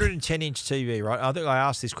much 110 inch TV, right? I think I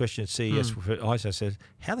asked this question at CES. Hisense said,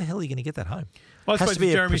 "How the hell are you going to get that home?" Well, I Has spoke to to be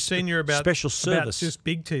a Jeremy Senior about special about service. just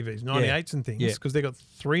big TVs, 98s and things, Yeah. because they got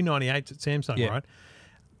 3 98s at Samsung, Yeah. right?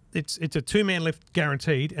 It's a 2-man lift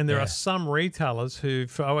guaranteed, and there Yeah. are some retailers who,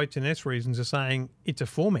 for OH&S reasons, are saying it's a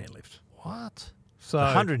 4-man lift. What? So The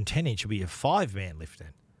 110 inch will be a 5-man lift then.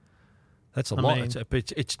 That's a lot. mean-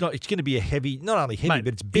 It's not. It's going to be a heavy, not only heavy, mate,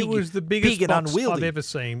 but it's big. It was the biggest big and box unwieldy. I've ever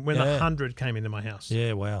seen when the Yeah. 100 came into my house.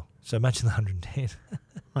 Yeah, wow. So imagine the 110.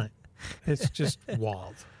 Mate, it's just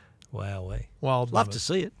wild. Wow, Wild love numbers.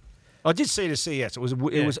 to see it. I did see it at CES.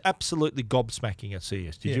 It was absolutely gobsmacking at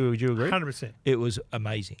CES. Did you agree? 100%. It was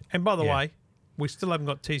amazing. And by the Yeah. way, we still haven't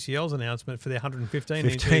got TCL's announcement for their 115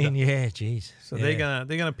 inch 15, either. yeah, geez. So yeah.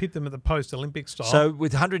 they're gonna pit them at the post Olympic style. So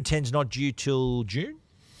with 110's not due till June?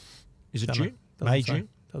 Is it Don't know. June? Doesn't May, say. June?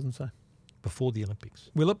 Doesn't say. Before the Olympics.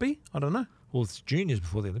 Will it be? I don't know. Well, June is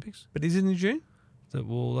before the Olympics. But is it in June?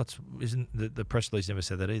 Isn't the press release never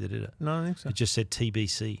said that either, did it? No, I don't think so. It just said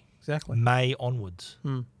TBC. Exactly. May onwards,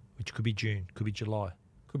 Hmm. which could be June, could be July.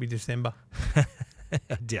 Could be December. I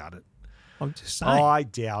doubt it. I'm just saying. I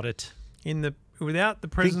doubt it. Without the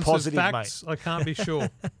presence of positive, facts, I can't be sure.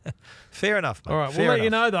 Fair enough, mate. All right, Fair we'll let you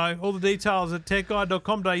enough. know, though. All the details at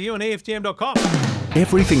techguide.com.au and EFTM.com.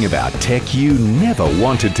 Everything about tech you never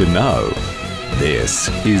wanted to know. This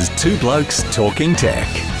is Two Blokes Talking Tech.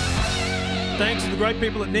 Thanks to the great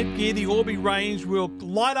people at Netgear, the Orbi range will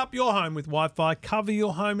light up your home with Wi-Fi, cover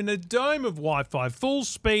your home in a dome of Wi-Fi, full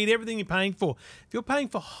speed, everything you're paying for. If you're paying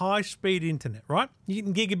for high-speed internet, right, you're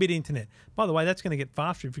getting gigabit internet. By the way, that's going to get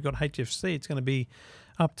faster if you've got HFC. It's going to be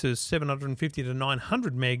up to 750 to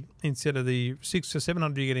 900 meg instead of the 600 to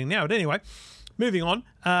 700 you're getting now. But anyway, moving on.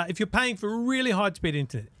 If you're paying for really high-speed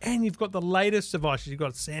internet and you've got the latest devices, you've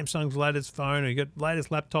got Samsung's latest phone or you've got latest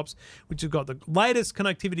laptops, which have got the latest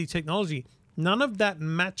connectivity technology, none of that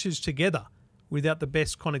matches together without the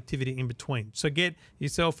best connectivity in between. So get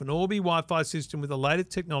yourself an Orbi Wi-Fi system with the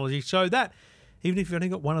latest technology so that even if you've only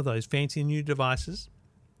got one of those fancy new devices,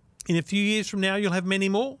 in a few years from now, you'll have many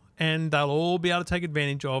more and they'll all be able to take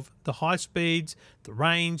advantage of the high speeds, the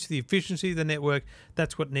range, the efficiency of the network.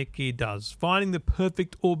 That's what Netgear does. Finding the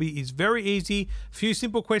perfect Orbi is very easy. A few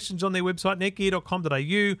simple questions on their website,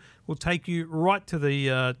 netgear.com.au, will take you right to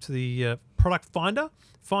the product finder.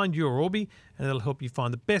 Find your Orbi, and it'll help you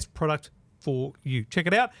find the best product for you. Check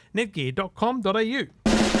it out, netgear.com.au.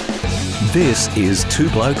 This is Two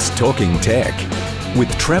Blokes Talking Tech with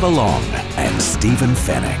Trevor Long and Stephen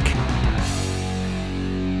Fennick.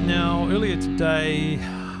 Now, earlier today,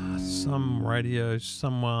 some radio,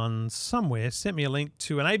 someone somewhere sent me a link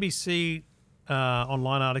to an ABC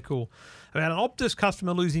online article about an Optus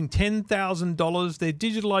customer losing $10,000, their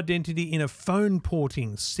digital identity in a phone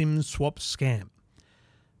porting SIM swap scam.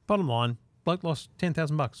 Bottom line, bloke lost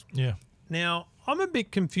 $10,000. Yeah. Now, I'm a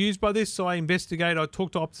bit confused by this, so I investigate. I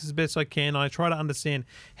talk to Optus as best I can. I try to understand,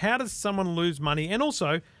 how does someone lose money, and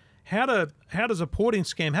also how does a porting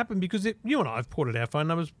scam happen? Because you and I have ported our phone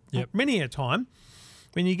numbers many a time.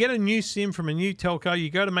 When you get a new SIM from a new telco, you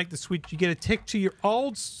go to make the switch, you get a text to your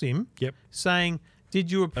old SIM saying, did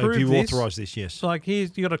you approve this? Have you authorised this? Yes. Like, you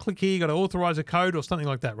got to click here, you got to authorise a code or something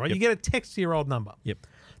like that, right? Yep. You get a text to your old number. Yep.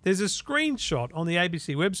 There's a screenshot on the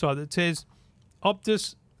ABC website that says,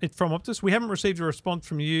 Optus, it's from Optus, we haven't received a response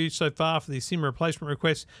from you so far for the SIM replacement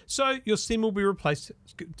request, so your SIM will be replaced.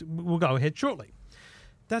 We'll go ahead shortly.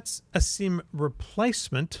 That's a SIM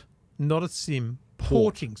replacement, not a SIM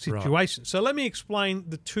porting situation. Right. So let me explain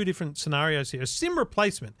the two different scenarios here. A SIM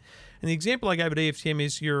replacement, and the example I gave at EFTM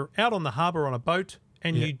is you're out on the harbour on a boat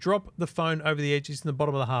and you drop the phone over the edges in the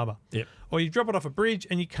bottom of the harbour. Yep. Or you drop it off a bridge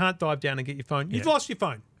and you can't dive down and get your phone. You've lost your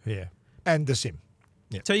phone. Yeah. And the SIM.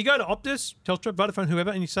 Yep. So you go to Optus, Telstra, Vodafone, whoever,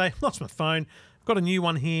 and you say, lost my phone. I've got a new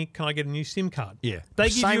one here. Can I get a new SIM card? Yeah. They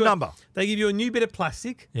give Same you number. They give you a new bit of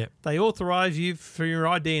plastic. Yep. They authorise you for your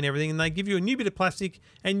ID and everything, and they give you a new bit of plastic,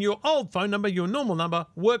 and your old phone number, your normal number,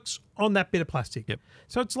 works on that bit of plastic. Yep.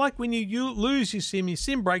 So it's like when you lose your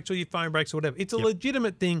SIM breaks or your phone breaks or whatever. It's a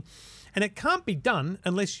legitimate thing, and it can't be done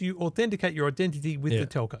unless you authenticate your identity with the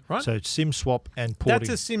telco, right? So SIM swap and porting That's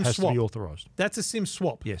a SIM has swap. to be authorised. That's a SIM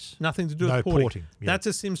swap. Yes. Nothing to do No with porting. porting. Yeah. That's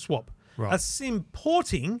a SIM swap. Right. A SIM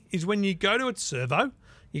porting is when you go to its servo,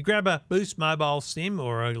 you grab a Boost mobile SIM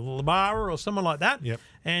or a Lebara or someone like that,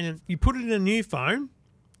 and you put it in a new phone,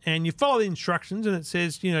 and you follow the instructions, and it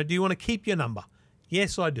says, do you want to keep your number?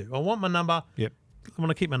 Yes, I do. I want my number. Yep. I want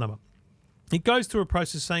to keep my number. It goes through a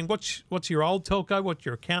process saying, what's your old telco, what's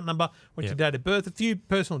your account number, what's your date of birth, a few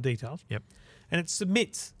personal details. Yep. And it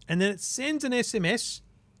submits, and then it sends an SMS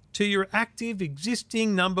to your active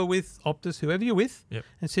existing number with Optus, whoever you're with,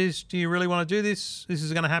 and says, do you really want to do this? This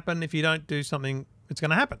is going to happen. If you don't do something, it's going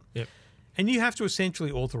to happen. Yep. And you have to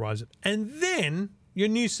essentially authorise it. And then your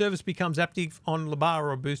new service becomes active on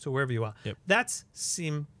Lebara or Boost or wherever you are. Yep. That's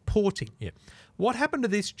SIM porting. Yep. What happened to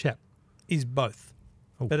this chap is both.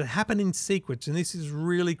 Oh. But it happened in sequence, and this is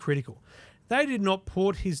really critical. They did not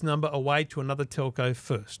port his number away to another telco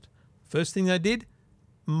first. First thing they did,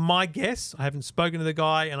 my guess, I haven't spoken to the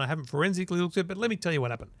guy and I haven't forensically looked at it, but let me tell you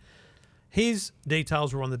what happened. His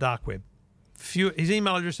details were on the dark web. His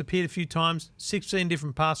email address appeared a few times, 16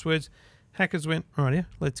 different passwords. Hackers went, all right,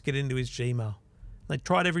 let's get into his Gmail. They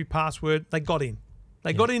tried every password. They got in.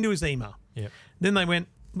 They got into his email. Yep. Then they went,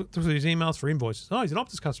 looked through his emails for invoices. Oh, he's an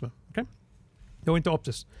Optus customer. Okay. They went to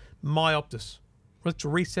Optus. My Optus. Let's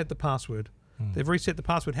reset the password. They've reset the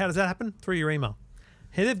password. How does that happen? Through your email.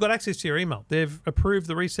 Hey, they've got access to your email. They've approved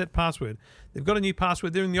the reset password. They've got a new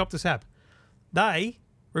password. They're in the Optus app. They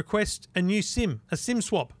request a new SIM, a SIM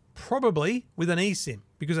swap, probably with an eSIM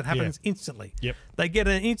because it happens instantly. Yep. They get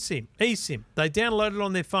an eSIM. They download it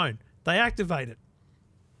on their phone. They activate it.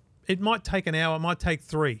 It might take an hour. It might take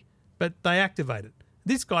 3, but they activate it.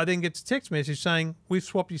 This guy then gets a text message saying, we've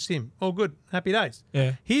swapped your SIM. All good. Happy days.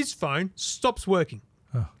 Yeah. His phone stops working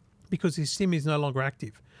because his SIM is no longer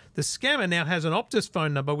active. The scammer now has an Optus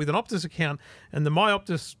phone number with an Optus account and the My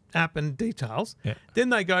Optus app and details. Yeah. Then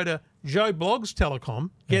they go to Joe Bloggs Telecom,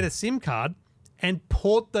 get a SIM card, and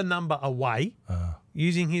port the number away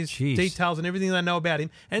using his details and everything they know about him.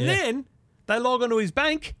 And then they log onto his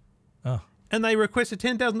bank and they request a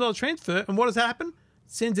 $10,000 transfer. And what does happen?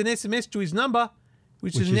 Sends an SMS to his number,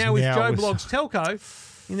 which is now with Joe Bloggs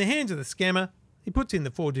Telco in the hands of the scammer. He puts in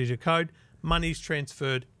the 4-digit code. Money's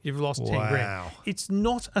transferred. You've lost 10 grand. It's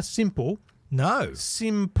not a simple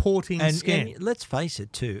SIM porting scam. And let's face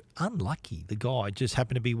it too, unlucky. The guy just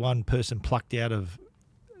happened to be one person plucked out of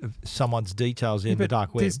someone's details in the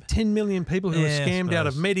dark web. There's 10 million people who are scammed out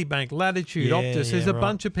of Medibank, Latitude, Optus. There's a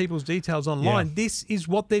bunch of people's details online. Yeah. This is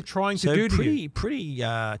what they're trying to do to you. Pretty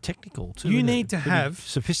technical too. You need to have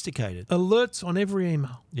sophisticated alerts on every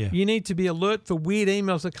email. Yeah. You need to be alert for weird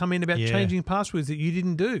emails that come in about changing passwords that you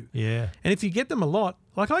didn't do. Yeah. And if you get them a lot,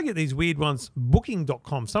 like I get these weird ones,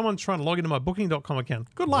 booking.com. Someone's trying to log into my booking.com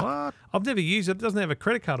account. Good luck. What? I've never used it. It doesn't have a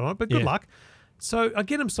credit card on it, but good luck. So I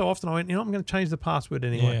get them so often, I went, I'm going to change the password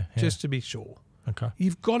anyway, just to be sure. Okay.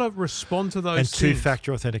 You've got to respond to those And things.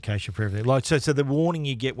 two-factor authentication for everything. Like so the warning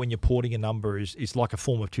you get when you're porting a number is like a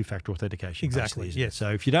form of two-factor authentication. Exactly, basically, isn't it? yes. So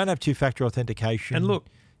if you don't have two-factor authentication, And look,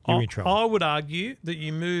 you're in trouble. I would argue that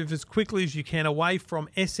you move as quickly as you can away from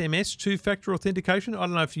SMS two-factor authentication. I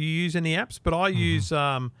don't know if you use any apps, but I use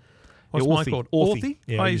what's mine called? Authy.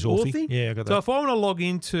 Yeah, I use Authy. Yeah, I got that. So if I want to log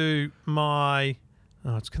into my,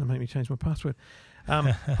 it's going to make me change my password.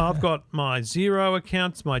 I've got my Xero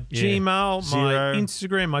accounts, my Gmail, my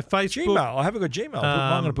Instagram, my Facebook. Gmail. I haven't got Gmail.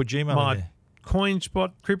 I'm going to put Gmail in my there.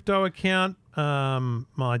 CoinSpot crypto account,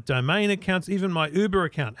 my domain accounts, even my Uber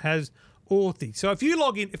account has Authy. So if you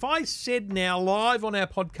log in, if I said now live on our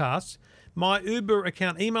podcast, my Uber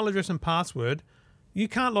account, email address and password, you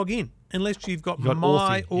can't log in unless you've got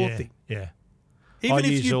my Authy. Yeah.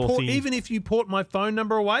 Even if you port my phone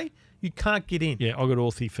number away, you can't get in. Yeah, I got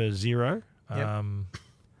Authy for Xero. Yep.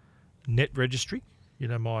 Net registry,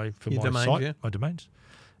 my domains, site, yeah. my domains,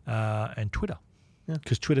 and Twitter. Yeah.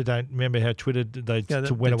 Because Twitter don't remember how Twitter they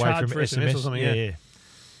went away charge from for SMS or something, yeah.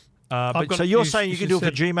 But so you're saying you can do it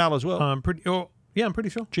for Gmail as well? I'm pretty sure.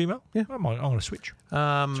 Gmail? Yeah. I'm going to switch.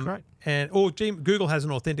 It's great. Google has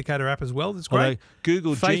an authenticator app as well. That's great. Although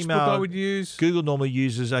Google, Facebook, Gmail, I would use. Google normally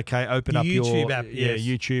uses open up your YouTube app, yes.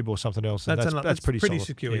 YouTube or something else. And that's pretty solid.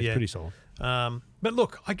 secure. Yeah, yeah. it's pretty solid. But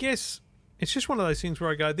look, I guess it's just one of those things where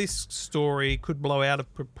I go, this story could blow out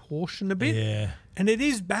of proportion a bit. Yeah. And it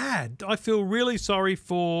is bad. I feel really sorry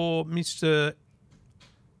for Mr.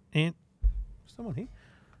 Someone here?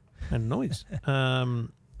 And noise.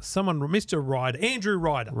 Mr. Ryder, Andrew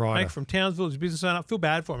Ryder. Mate, from Townsville, he's a business owner. I feel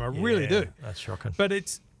bad for him. I really do. That's shocking. But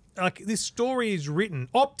it's like this story is written.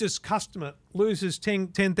 Optus customer loses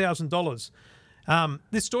 $10,000.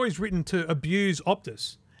 This story is written to abuse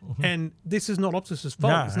Optus. Mm-hmm. And this is not Optus's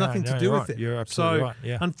fault. There's nothing to do with it. You're absolutely right.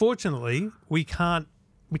 Yeah. Unfortunately, we can't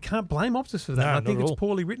blame Optus for that. No, I think it's all.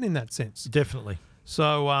 poorly written in that sense. Definitely.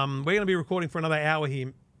 So we're going to be recording for another hour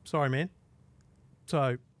here. Sorry, man.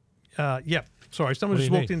 So, sorry, someone just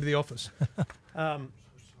walked into the office.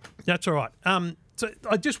 That's all right. So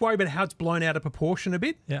I just worry about how it's blown out of proportion a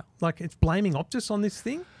bit. Yeah. Like it's blaming Optus on this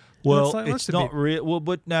thing. Well, it's not real. Well,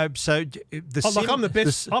 but no. So I'm the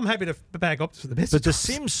best. I'm happy to bag Optus for the best. But the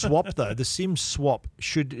SIM swap, though,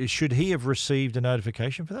 should he have received a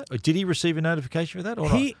notification for that? Or did he receive a notification for that? Or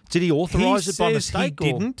not? Did he authorise it by mistake?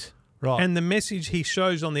 He didn't. Right. And the message he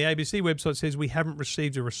shows on the ABC website says we haven't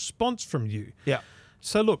received a response from you. Yeah.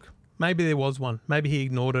 So look, maybe there was one. Maybe he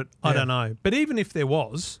ignored it. I don't know. But even if there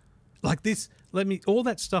was, like this. All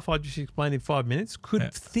that stuff I just explained in 5 minutes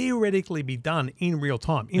could theoretically be done in real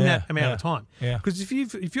time, in that amount of time. Yeah. Because if you're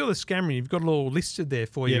the scammer, you've got it all listed there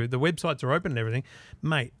for you. The websites are open and everything,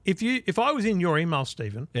 mate. If I was in your email,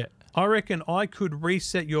 Stephen, I reckon I could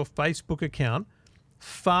reset your Facebook account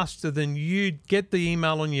faster than you'd get the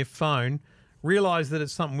email on your phone, realize that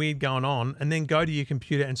it's something weird going on, and then go to your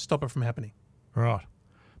computer and stop it from happening. Right.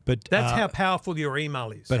 But that's how powerful your email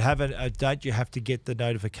is. But don't you have to get the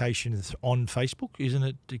notifications on Facebook? Isn't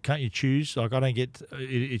it? Can't you choose? Like I don't get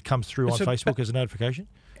it comes through on Facebook as a notification.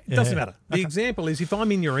 It doesn't matter. The example is if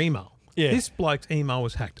I'm in your email, this bloke's email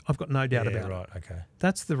was hacked. I've got no doubt about it. Right. Okay.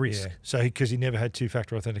 That's the risk. Yeah. So because he never had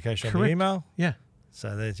two-factor authentication on the email. Yeah.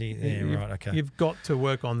 So that's right. Okay. You've got to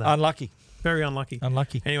work on that. Unlucky. Very unlucky.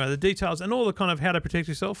 Anyway, the details and all the kind of how to protect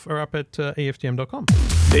yourself are up at EFTM.com.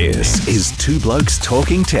 This is Two Blokes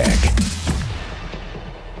Talking Tech.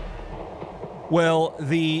 Well,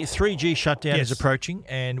 the 3G shutdown is approaching,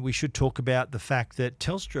 and we should talk about the fact that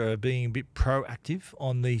Telstra are being a bit proactive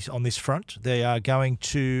on this front. They are going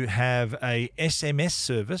to have a SMS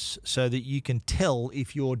service so that you can tell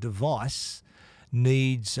if your device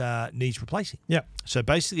needs replacing. Yeah. So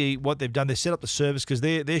basically what they've done, they set up the service because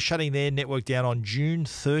they're shutting their network down on June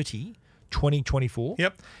 30, 2024.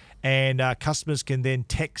 Yep. And customers can then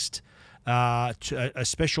text to a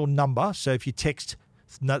special number. So if you text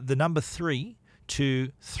the number 3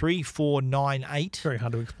 to 3498. Very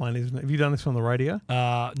hard to explain, isn't it? Have you done this on the radio?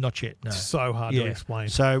 Not yet, no. It's so hard to explain.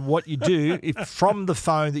 So what you do, if from the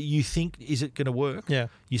phone that you think, is it going to work? Yeah.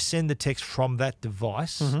 You send the text from that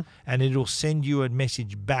device and it'll send you a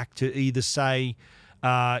message back to either say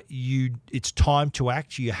it's time to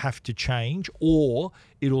act, you have to change, or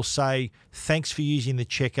it'll say, thanks for using the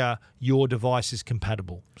checker, your device is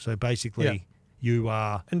compatible. So basically you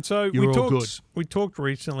are and so we talked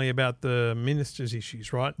recently about the minister's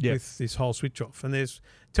issues, right? Yep. With this whole switch off. And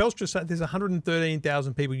Telstra said there's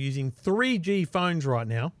 113,000 people using 3G phones right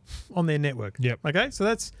now on their network. Yep. Okay, so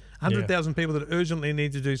that's 100,000 people that urgently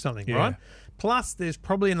need to do something, right? Plus there's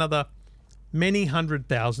probably another many hundred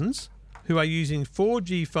thousands who are using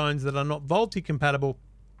 4G phones that are not VoLTE compatible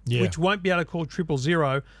which won't be able to call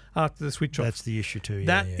 000 after the switch off. That's the issue too.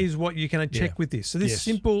 That is what you can check with this. So this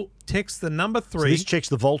simple text the number 3. So this checks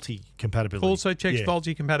the VoLTE compatibility. Also checks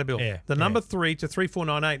VoLTE compatibility. Yeah. The number 3 to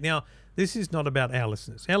 3498. Now, this is not about our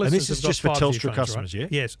listeners. Our listeners this is have got just for 5G Telstra phones, customers, right?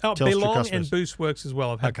 yeah? Yes. Oh, Telstra Belong customers. and Boost works as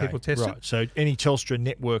well. I've had people test it. So any Telstra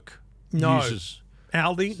network users.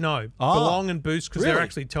 Aldi, no. Belong and Boost, because they're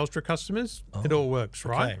actually Telstra customers. It all works,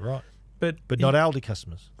 right? Okay, right. But not Aldi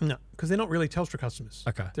customers. No, because they're not really Telstra customers.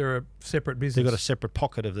 Okay. They're a separate business. They've got a separate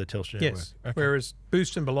pocket of the Telstra network. Yes. Okay. Whereas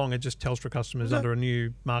Boost and Belong are just Telstra customers under a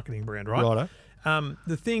new marketing brand, right? Righto.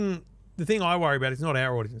 The thing I worry about is not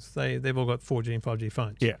our audience. They've all got 4G and 5G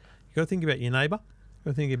phones. Yeah. You got to think about your neighbour. You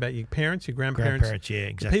got to think about your parents, your grandparents. Yeah,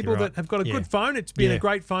 exactly. People that have got a good phone. It's been a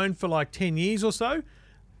great phone for like 10 years or so.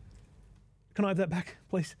 Can I have that back,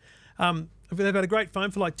 please? They've had a great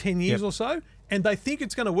phone for like 10 years or so, and they think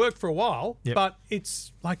it's going to work for a while, but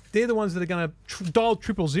it's like they're the ones that are going to dial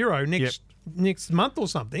 000 next month or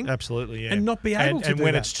something. Absolutely, yeah. And not be able to and do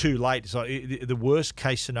when that. it's too late, so the worst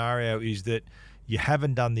case scenario is that you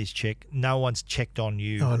haven't done this check, no one's checked on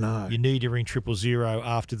you. Oh, no. You need to ring 000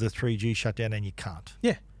 after the 3G shutdown, and you can't.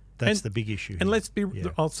 Yeah. That's the big issue. And let's be,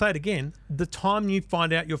 I'll say it again, the time you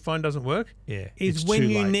find out your phone doesn't work is when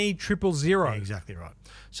you need 000. Yeah, exactly right.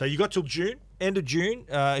 So you got till June, end of June.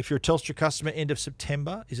 If you're a Telstra customer, end of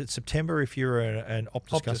September. Is it September if you're an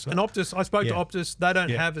Optus customer? And Optus, I spoke to Optus. They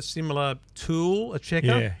don't have a similar tool, a checker.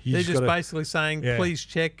 Yeah, they're just basically saying, please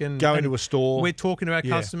check and go into a store. We're talking to our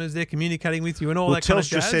customers. They're communicating with you and all that kind of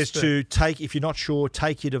jazz. Telstra says to take, if you're not sure,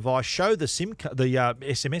 take your device, show the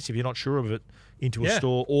SMS if you're not sure of it, into a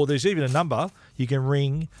store, or there's even a number you can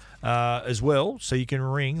ring as well. So you can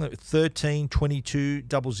ring 13 22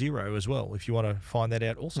 00 as well if you want to find that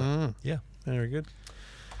out also. Yeah. Very good.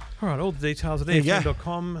 All right, all the details at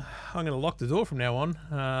EFM.com. I'm going to lock the door from now on.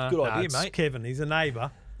 Good idea, mate. Kevin, he's a neighbour.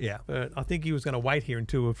 Yeah. But I think he was going to wait here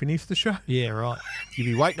until we finish the show. Yeah, right.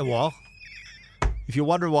 You'll be waiting a while. If you're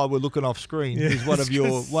wondering why we're looking off screen, he's one of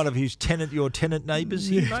your tenant neighbours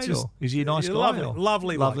here, mate? Or is he a nice guy?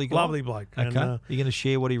 Lovely bloke. Okay. And, you going to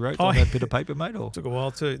share what he wrote on that bit of paper, mate? Or? Took a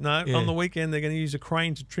while too. No, on the weekend they're going to use a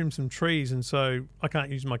crane to trim some trees, and so I can't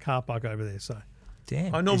use my car park over there. So,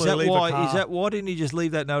 damn. I normally leave a car. Is that why didn't he just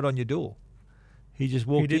leave that note on your door? He just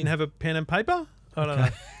walked in. He didn't have a pen and paper? I don't know.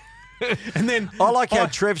 And then I like how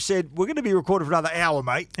Trev said, we're going to be recorded for another hour,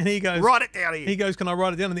 mate. And he goes, write it down here. He goes, can I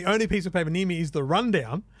write it down? And the only piece of paper near me is the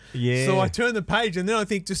rundown. Yeah. So I turn the page and then I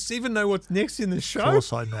think, just even know what's next in the show? Of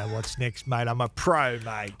course I know what's next, mate. I'm a pro,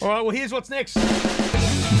 mate. All right, well, here's what's next.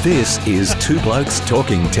 This is Two Blokes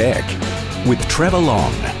Talking Tech with Trevor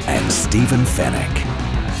Long and Stephen Fennick.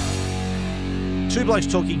 Two Blokes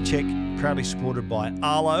Talking Tech, proudly supported by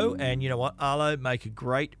Arlo, and you know what? Arlo make a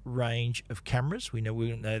great range of cameras. We know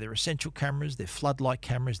they're essential cameras, they're floodlight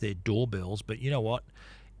cameras, they're doorbells, but you know what?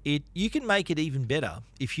 You can make it even better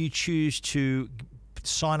if you choose to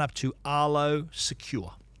sign up to Arlo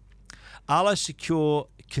Secure. Arlo Secure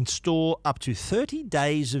can store up to 30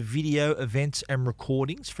 days of video events and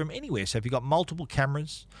recordings from anywhere. So if you've got multiple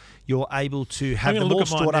cameras, you're able to have them all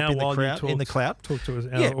stored up in the cloud. Talk to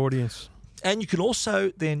our audience. And you can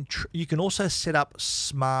also set up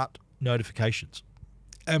smart notifications.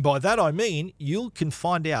 And by that I mean you can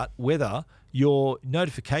find out whether your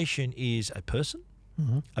notification is a person,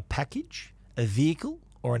 a package, a vehicle,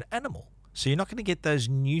 or an animal. So you're not going to get those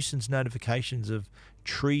nuisance notifications of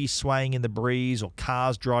trees swaying in the breeze or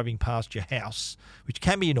cars driving past your house, which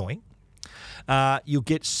can be annoying. You'll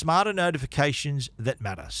get smarter notifications that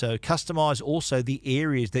matter. So customize also the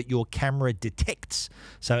areas that your camera detects.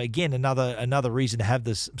 So again, another reason to have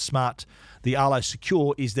this the Arlo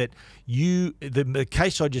Secure is that the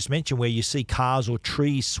case I just mentioned where you see cars or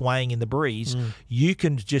trees swaying in the breeze, you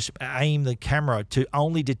can just aim the camera to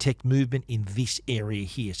only detect movement in this area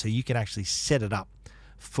here. So you can actually set it up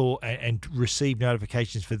for and receive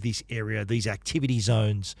notifications for this area, these activity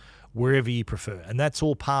zones, wherever you prefer. And that's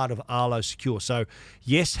all part of Arlo Secure. So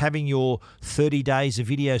yes, having your 30 days of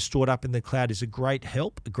video stored up in the cloud is a great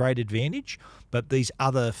help, a great advantage, but these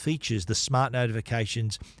other features, the smart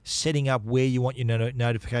notifications, setting up where you want your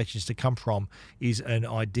notifications to come from is an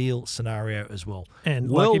ideal scenario as well. And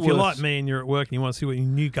if you're like me and you're at work and you want to see what your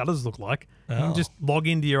new gutters look like, you can just log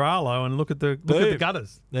into your Arlo and look at the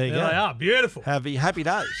gutters. There you go. They are beautiful. Happy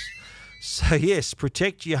days. So yes,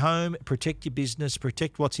 protect your home, protect your business,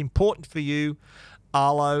 protect what's important for you,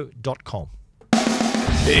 arlo.com.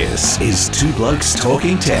 This is Two Blokes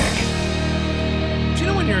Talking Tech. Do you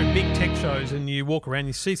know when you're at big tech shows and you walk around,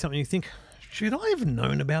 you see something, you think, should I have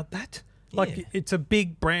known about that? Like it's a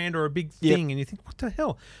big brand or a big thing, and you think, what the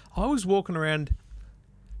hell? I was walking around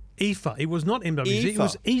IFA. It was not MWC. It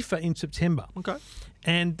was IFA in September. Okay.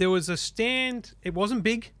 And there was a stand. It wasn't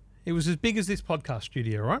big. It was as big as this podcast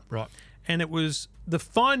studio, right? Right. And it was the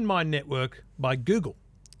Find My network by Google.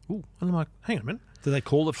 Ooh. And I'm like, hang on a minute. Do they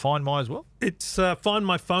call it Find My as well? It's Find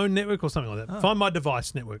My Phone network or something like that. Find My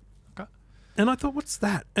Device network. Okay. And I thought, what's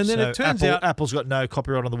that? And then so it turns out... Apple's got no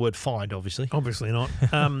copyright on the word find, obviously. Obviously not.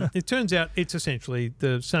 It turns out it's essentially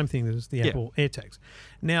the same thing as the Apple AirTags.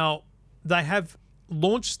 Now, they have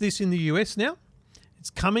launched this in the US now.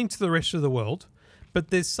 It's coming to the rest of the world. But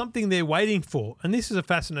there's something they're waiting for. And this is a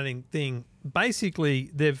fascinating thing. Basically,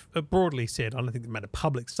 they've broadly said, I don't think they've made a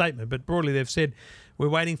public statement, but broadly they've said, we're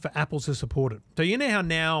waiting for Apple to support it. So you know how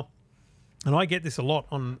now, and I get this a lot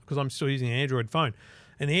on because I'm still using an Android phone,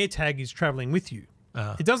 an AirTag is traveling with you.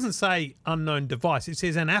 It doesn't say unknown device. It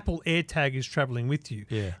says an Apple AirTag is traveling with you.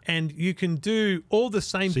 Yeah. And you can do all the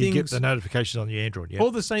same so things. you get the notifications on your Android, yeah. All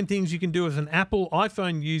the same things you can do as an Apple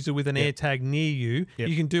iPhone user with an AirTag near you,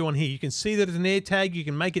 you can do on here. You can see that it's an AirTag. You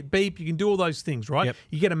can make it beep. You can do all those things, right? Yep.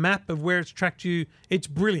 You get a map of where it's tracked you. It's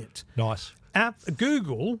brilliant. Nice.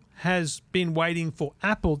 Google has been waiting for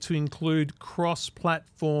Apple to include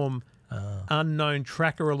cross-platform unknown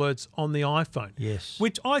tracker alerts on the iPhone. Yes.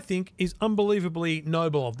 Which I think is unbelievably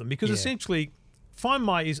noble of them because essentially Find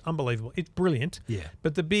My is unbelievable. It's brilliant. Yeah.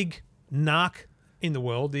 But the big narc in the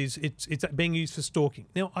world is it's being used for stalking.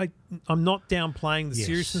 Now, I'm not downplaying the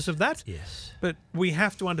seriousness of that. Yes. But we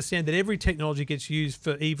have to understand that every technology gets used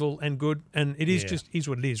for evil and good, and it is just is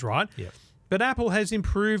what it is, right? Yeah. But Apple has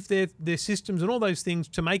improved their systems and all those things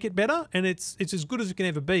to make it better, and it's as good as it can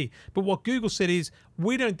ever be. But what Google said is,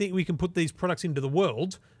 we don't think we can put these products into the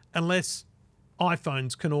world unless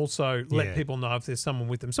iPhones can also let people know if there's someone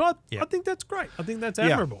with them. So I think that's great. I think that's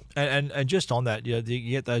admirable. And just on that, you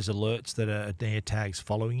get those alerts that are AirTags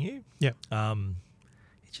following you. Yeah.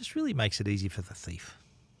 It just really makes it easy for the thief.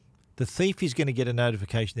 The thief is going to get a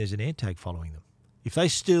notification there's an AirTag following them. If they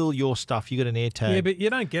steal your stuff, you get an AirTag. Yeah, but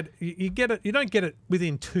you don't get it. You get it. You don't get it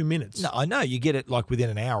within 2 minutes. No, I know you get it like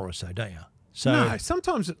within an hour or so, don't you? So no,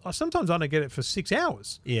 sometimes I don't get it for 6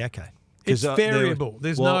 hours. Yeah, okay. It's variable.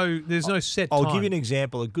 There's no set time. I'll give you an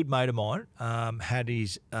example. A good mate of mine had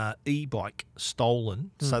his e-bike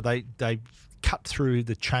stolen, so they cut through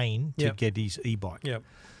the chain to get his e-bike. Yep.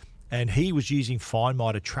 And he was using Find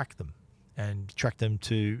My to track them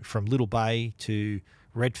from Little Bay to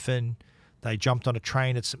Redfern. They jumped on a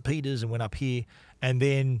train at St. Peter's and went up here. And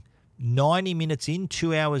then 90 minutes in,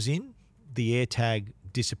 2 hours in, the AirTag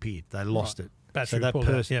disappeared. They lost it. Battery pulled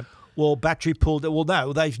out, yep. Well, battery pulled it. Well,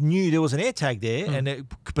 no, they knew there was an AirTag there, and it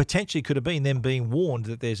potentially could have been them being warned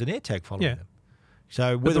that there's an AirTag following them.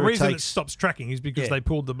 So but the reason it stops tracking is because they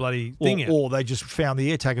pulled the bloody thing out. Or they just found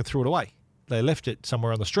the AirTag and threw it away. They left it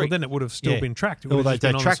somewhere on the street. Well, then it would have still been tracked. Or they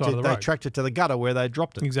tracked it. They tracked it to the gutter where they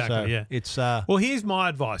dropped it. Exactly. So it's well, here's my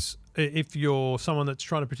advice: if you're someone that's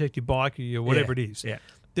trying to protect your bike or your whatever it is,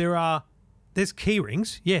 there's key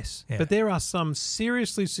rings, but there are some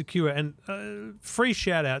seriously secure and free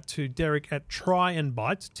shout out to Derek at Try and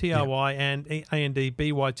Byte, TRY and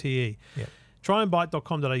ANDBYTE. Yep.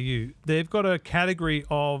 Tryandbyte.com.au. They've got a category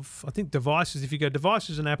of, I think, devices. If you go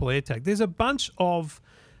devices and Apple AirTag, there's a bunch of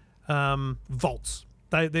vaults.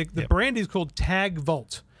 The brand is called Tag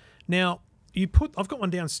Vault. Now, I've got one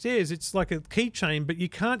downstairs. It's like a keychain, but you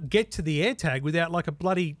can't get to the AirTag without like a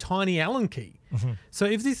bloody tiny Allen key. Mm-hmm. So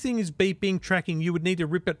if this thing is beeping, tracking, you would need to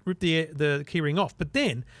rip the keyring off. But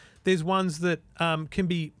then there's ones that can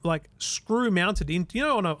be like screw mounted in. You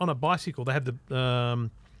know, on a bicycle they have the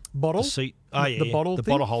bottle, the seat, the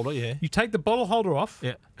bottle holder. Yeah, you take the bottle holder off,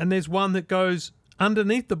 and there's one that goes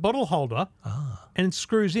underneath the bottle holder and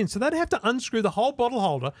screws in. So they'd have to unscrew the whole bottle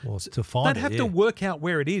holder. Well, to find they'd have to work out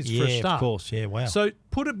where it is for a start. Of course. Yeah, wow. So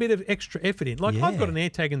put a bit of extra effort in. Like I've got an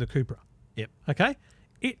AirTag in the Cupra. Yep. Okay?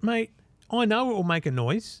 I know it will make a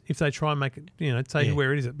noise if they try and make it, tell you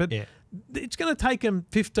where it is. But it's going to take them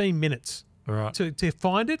 15 minutes to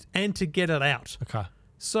find it and to get it out. Okay.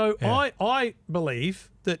 So I believe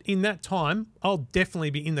that in that time, I'll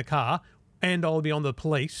definitely be in the car and I'll be on the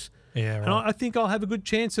police. Yeah, right. And I think I'll have a good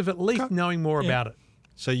chance of at least knowing more about it.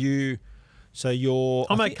 So you're.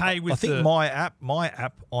 I'm okay with. I think my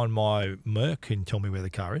app on my Merc can tell me where the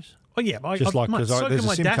car is. Oh yeah, just like because there's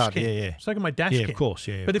a SIM card. Yeah. So can my dash cam. Yeah, of course.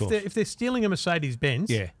 Yeah, but if they're stealing a Mercedes Benz,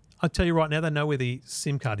 I tell you right now, they know where the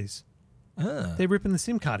SIM card is. They're ripping the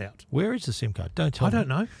SIM card out. Where is the SIM card? Don't tell them. I don't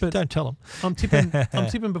know, but don't tell them. I'm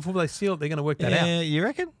tipping before they steal it, they're going to work that out. Yeah, you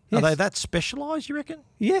reckon? Yes. Are they that specialised, you reckon?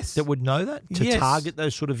 Yes. That would know that? To target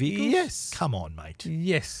those sort of vehicles? Yes. Come on, mate.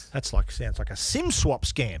 Yes. Sounds like a SIM swap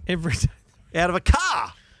scam. Every day. Out of a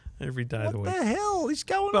car. every day of the week. What the hell is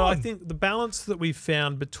going on? But I think the balance that we've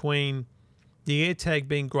found between the AirTag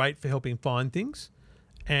being great for helping find things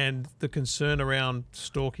and the concern around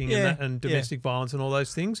stalking and domestic violence and all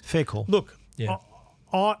those things. Fair call. Look,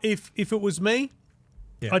 if it was me,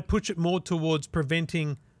 I'd push it more towards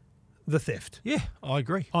preventing the theft. Yeah, I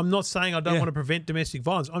agree. I'm not saying I don't want to prevent domestic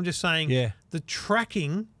violence. I'm just saying the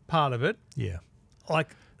tracking part of it. Yeah.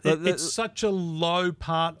 Like it's such a low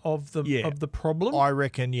part of the problem. I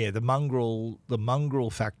reckon, the mongrel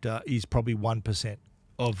factor is probably 1%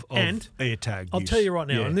 of AirTag. I'll tell you right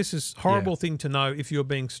now, and this is a horrible thing to know if you're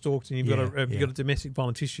being stalked and you've got a domestic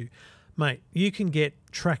violence issue. Mate, you can get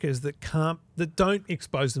trackers that don't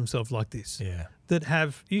expose themselves like this. Yeah.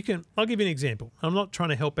 I'll give you an example. I'm not trying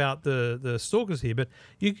to help out the stalkers here, but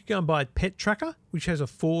you could go and buy a pet tracker, which has a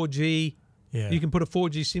 4G. Yeah. You can put a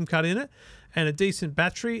 4G SIM card in it and a decent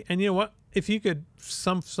battery. And you know what? If you could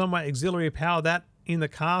some way auxiliary power that in the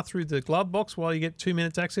car through the glove box while you get 2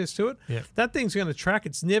 minutes access to it, that thing's going to track.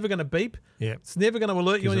 It's never going to beep. Yeah. It's never going to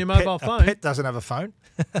alert you on your mobile phone. A pet doesn't have a phone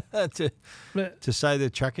to say they're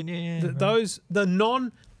tracking you.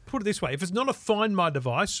 Put it this way, if it's not a Find My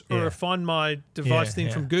device or a Find My device thing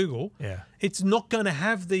from Google, it's not going to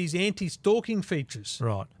have these anti-stalking features.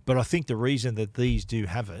 Right. But I think the reason that these do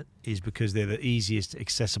have it is because they're the easiest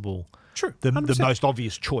accessible, the most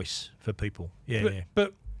obvious choice for people.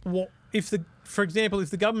 But what if for example, if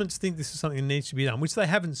the governments think this is something that needs to be done, which they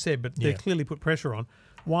haven't said, but they've clearly put pressure on,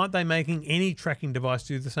 why aren't they making any tracking device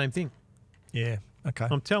do the same thing? Yeah. Okay.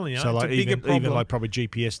 I'm telling you, so it's a bigger problem. Even like probably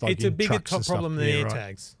GPS, like it's a bigger problem than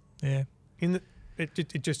AirTags. Yeah.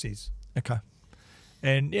 It just is. Okay.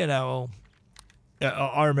 And,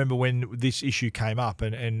 I remember when this issue came up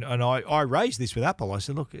and I raised this with Apple. I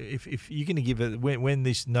said, look, if you're going to give it, when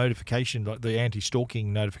this notification, like the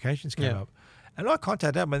anti-stalking notifications came up, and I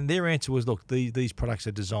contacted them, and their answer was, look, these products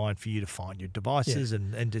are designed for you to find your devices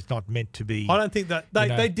and it's not meant to be. I don't think that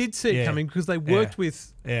they did see it coming because they worked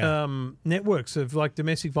with networks of like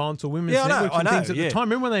domestic violence or women's networks and things at the time.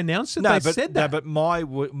 Remember when they announced it? They said that. No,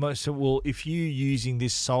 but if you're using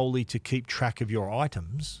this solely to keep track of your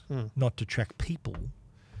items, not to track people,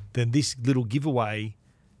 then this little giveaway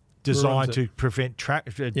designed to prevent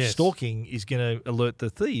stalking is going to alert the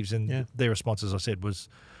thieves. And their response, as I said, was,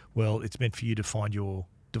 well, it's meant for you to find your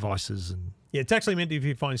devices. And it's actually meant if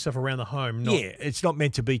you find stuff around the home. It's not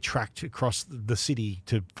meant to be tracked across the city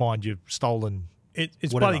to find your stolen.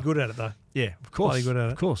 It's bloody good at it, though. Yeah, of course. Bloody good at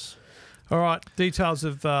it. Of course. All right, details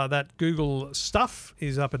of that Google stuff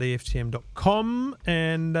is up at EFTM.com,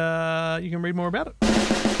 and you can read more about it.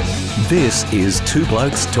 This is Two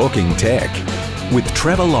Blokes Talking Tech with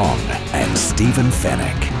Trevor Long and Stephen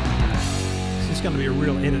Fennick. It's going to be a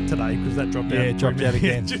real edit today because that dropped out. Yeah, it dropped out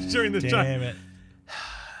again. Just during the show. Damn it.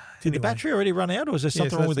 Did the battery already run out, or was there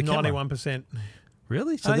something wrong with the camera? 91%.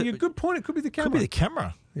 Really? So a good point. It could be the camera. Could be the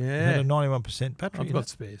camera. Yeah. It had a 91% battery. I've got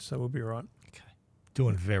spares, so we'll be all right. Okay.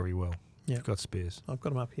 Doing very well. Yeah. You've got spares. I've got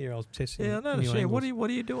them up here. I was testing. Yeah, I noticed. Yeah. What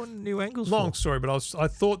are you doing new angles for? Long story, but I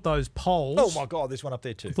thought those poles. Oh my God, there's one up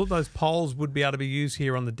there too. I thought those poles would be able to be used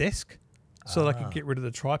here on the desk. So that I could get rid of the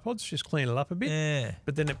tripods, just clean it up a bit. Yeah.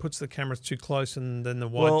 But then it puts the cameras too close and then the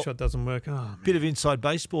wide shot doesn't work. Bit of inside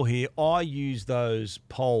baseball here. I use those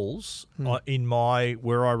poles in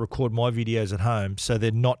where I record my videos at home, so they're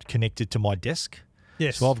not connected to my desk.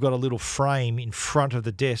 Yes. So I've got a little frame in front of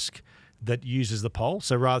the desk that uses the pole.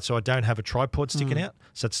 So I don't have a tripod sticking out.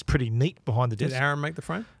 So it's pretty neat behind the desk. Did Aaron make the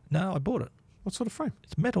frame? No, I bought it. What sort of frame?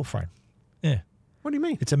 It's a metal frame. Yeah. What do you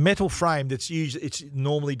mean? It's a metal frame that's it's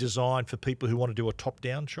normally designed for people who want to do a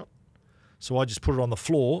top-down shot. So I just put it on the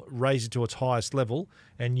floor, raise it to its highest level,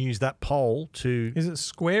 and use that pole to... Is it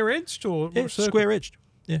square-edged or square-edged.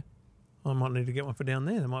 Yeah. I might need to get one for down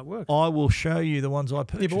there. That might work. I will show you the ones I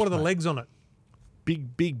purchased. Yeah, but what are the legs on it?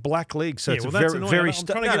 Big black legs. So it's that's very... I'm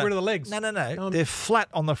trying to get rid of the legs. No. They're flat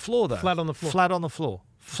on the floor, though. Flat on the floor. Flat on the floor.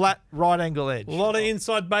 Flat right angle edge. A lot of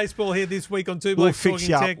inside baseball here this week on Two Blokes Talking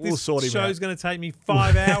Tech. This show's going to take me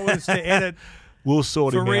 5 hours to edit. We'll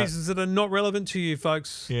sort him out. For reasons that are not relevant to you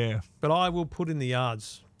folks. Yeah. But I will put in the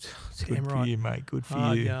yards. Good for you, mate. Good for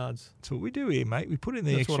Hard you. yards. That's what we do here, mate. We put in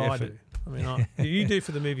the extra effort. That's what I do. I mean, you do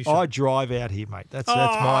for the movie show. I drive out here, mate. That's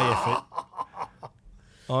my effort.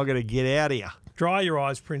 I got to get out of here. Dry your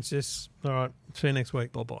eyes, princess. All right. See you next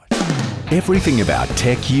week. Bye-bye. Everything about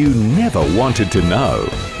tech you never wanted to know.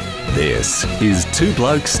 This is Two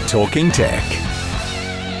Blokes Talking Tech.